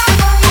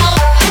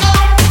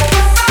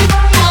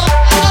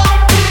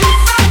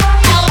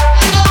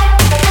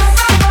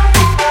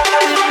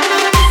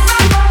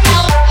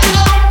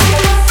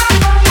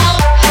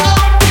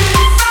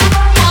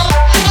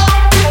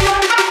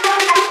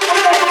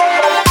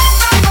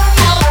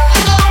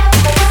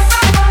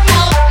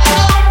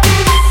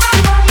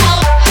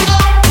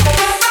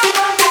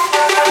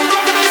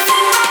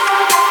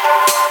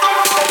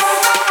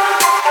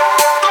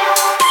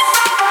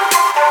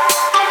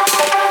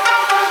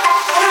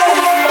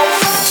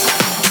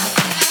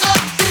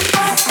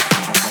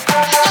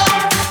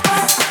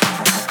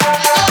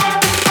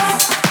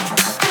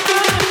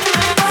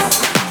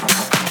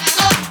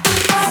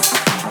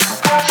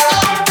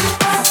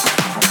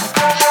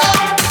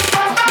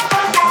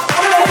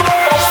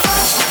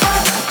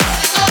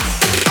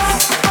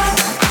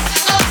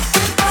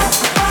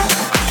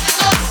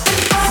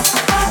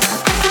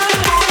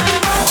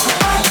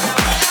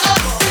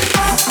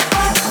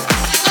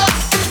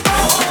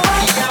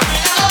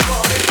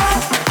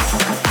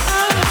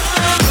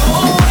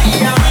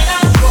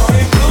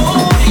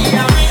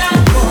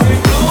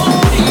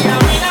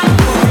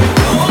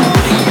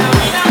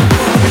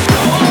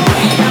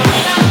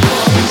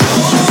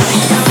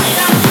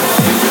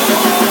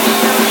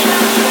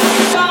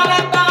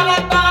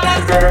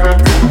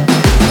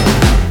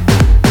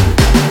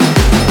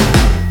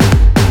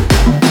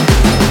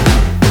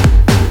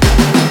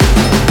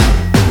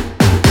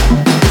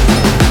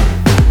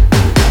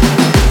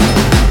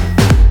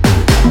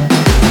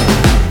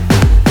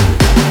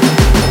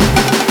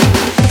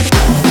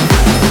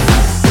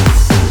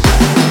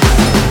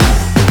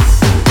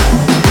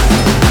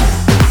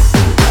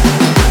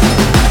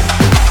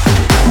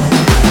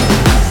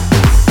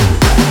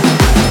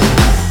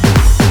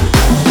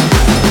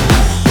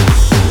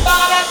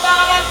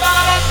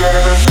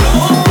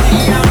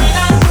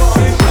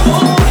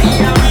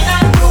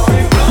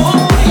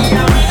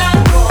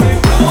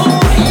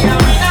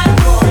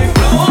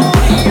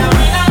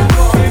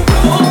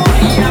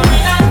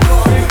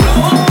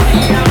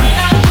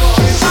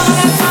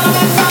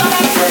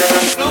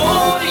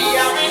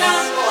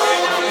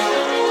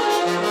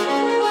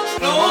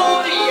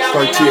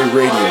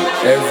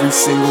 Cartieradio every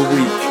single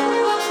week.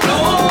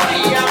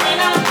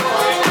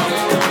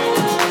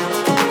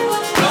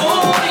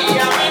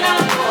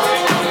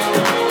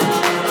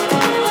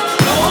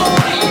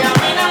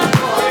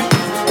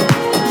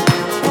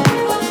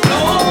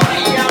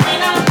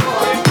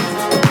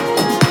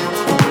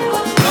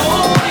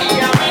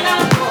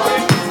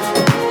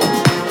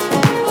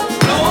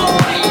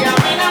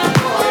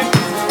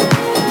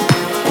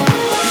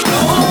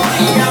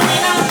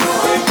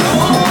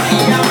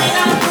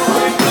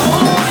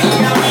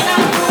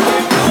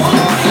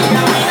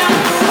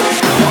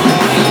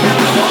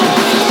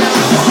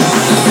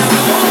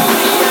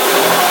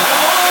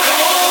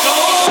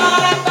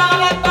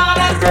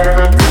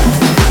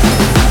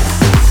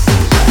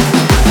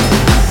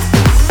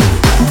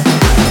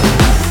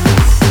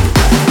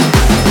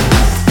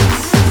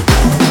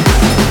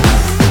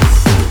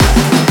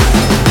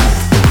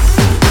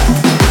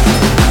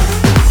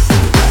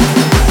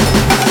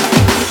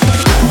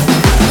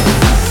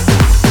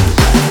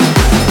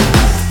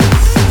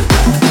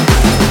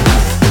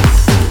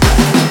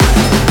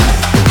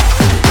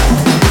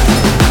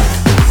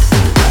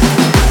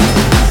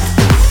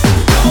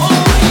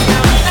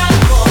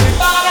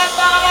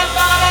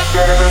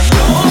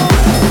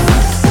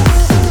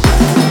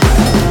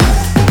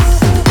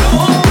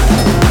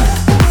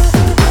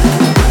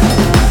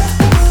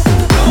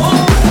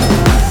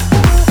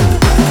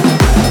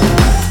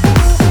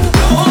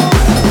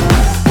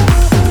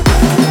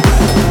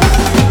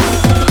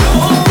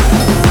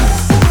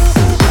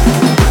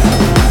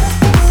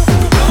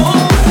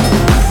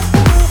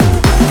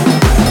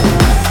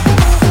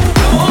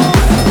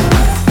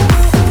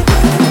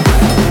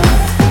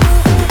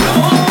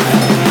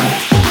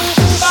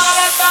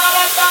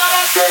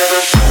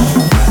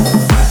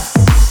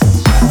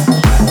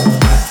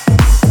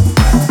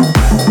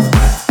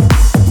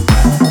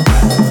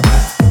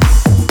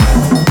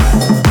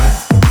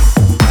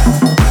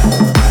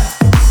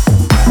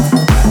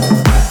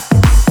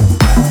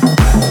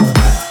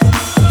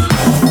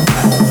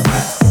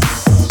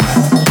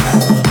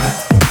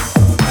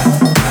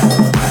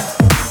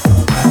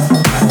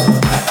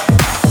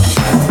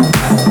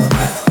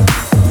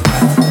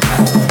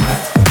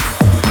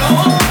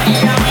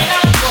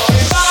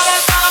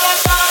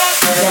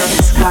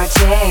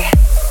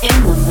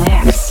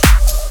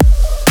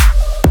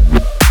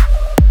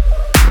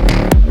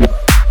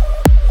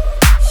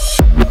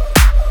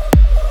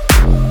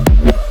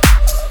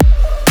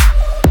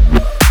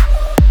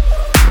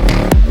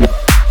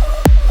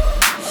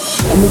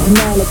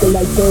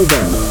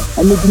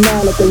 I need you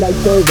now like a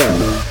lifesaver.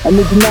 I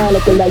need you now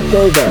like a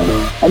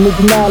lifesaver. I need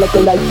you now like a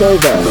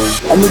lifesaver.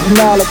 I need you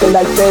now like a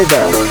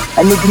lifesaver.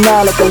 I need you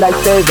now like a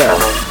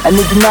lifesaver. I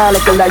need you now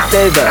like a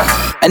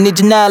lifesaver. I need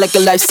you now like a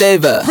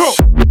lifesaver.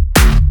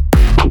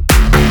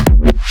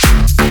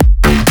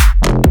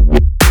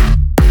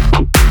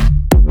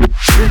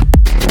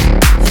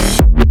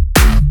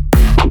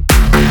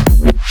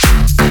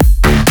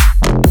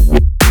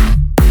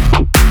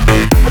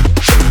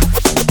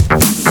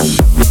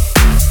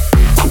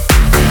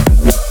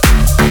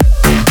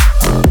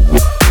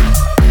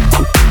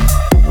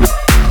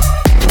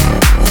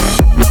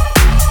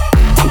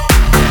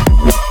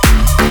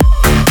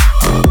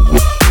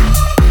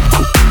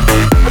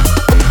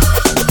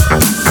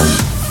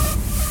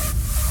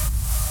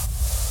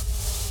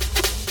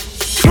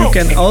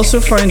 can also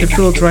find the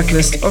full track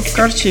list of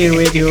Cartier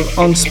Radio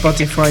on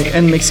Spotify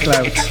and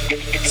Mixcloud.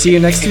 See you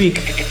next week.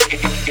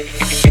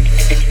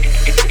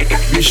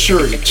 Be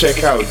sure to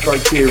check out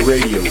Cartier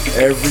Radio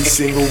every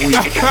single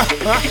week.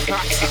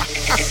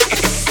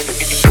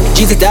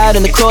 Jesus died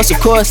on the cross, of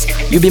course.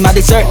 You be my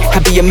dessert, I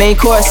be your main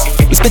course.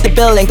 We split the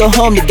bill and go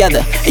home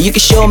together, and you can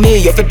show me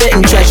your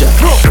forbidden treasure.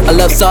 I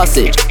love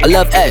sausage, I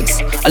love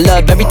eggs, I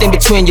love everything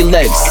between your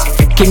legs.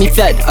 Keep me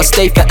fed, I'll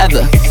stay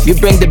forever. You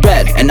bring the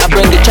bread, and I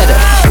bring the cheddar.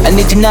 I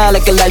need you now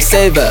like a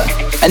lifesaver.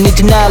 I need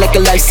you now like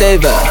a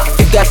lifesaver.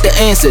 You got the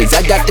answers,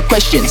 I got the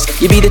questions.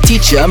 You be the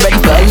teacher, I'm ready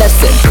for a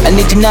lesson. I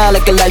need you now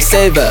like a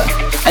lifesaver.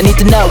 I need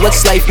to know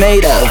what's life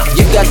made of.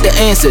 You got the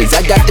answers,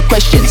 I got the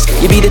questions.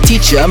 You be the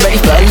teacher, I'm ready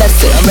for a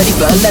lesson. I'm ready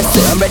for a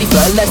lesson, I'm ready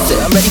for a lesson.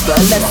 I'm ready for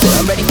a lesson,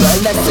 I'm ready for a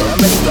lesson. I'm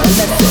ready for a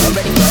lesson, I'm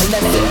ready for a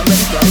lesson. I'm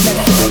ready for a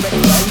lesson, I'm ready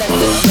for a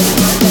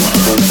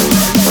lesson.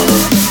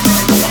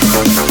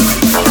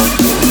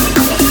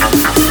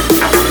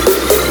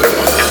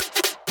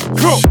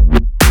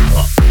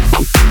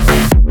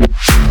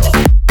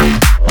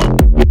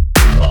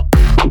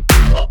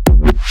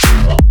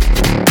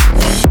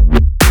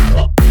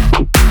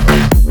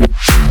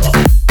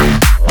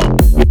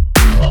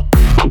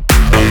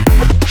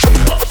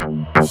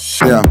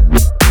 Yeah.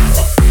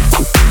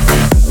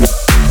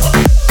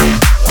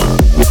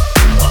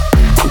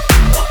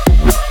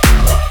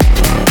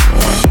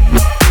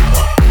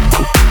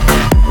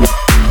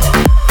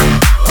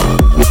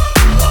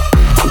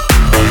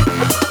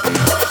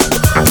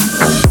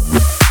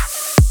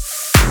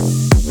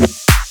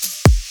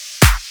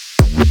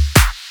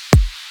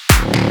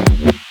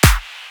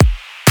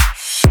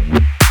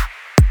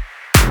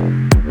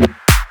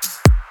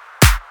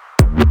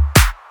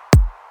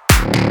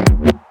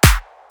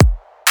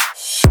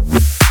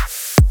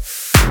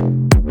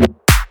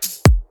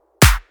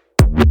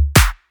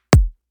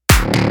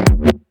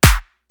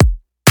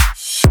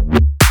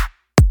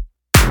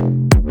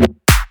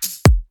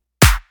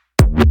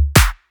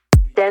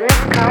 Dennis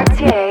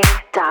Cartier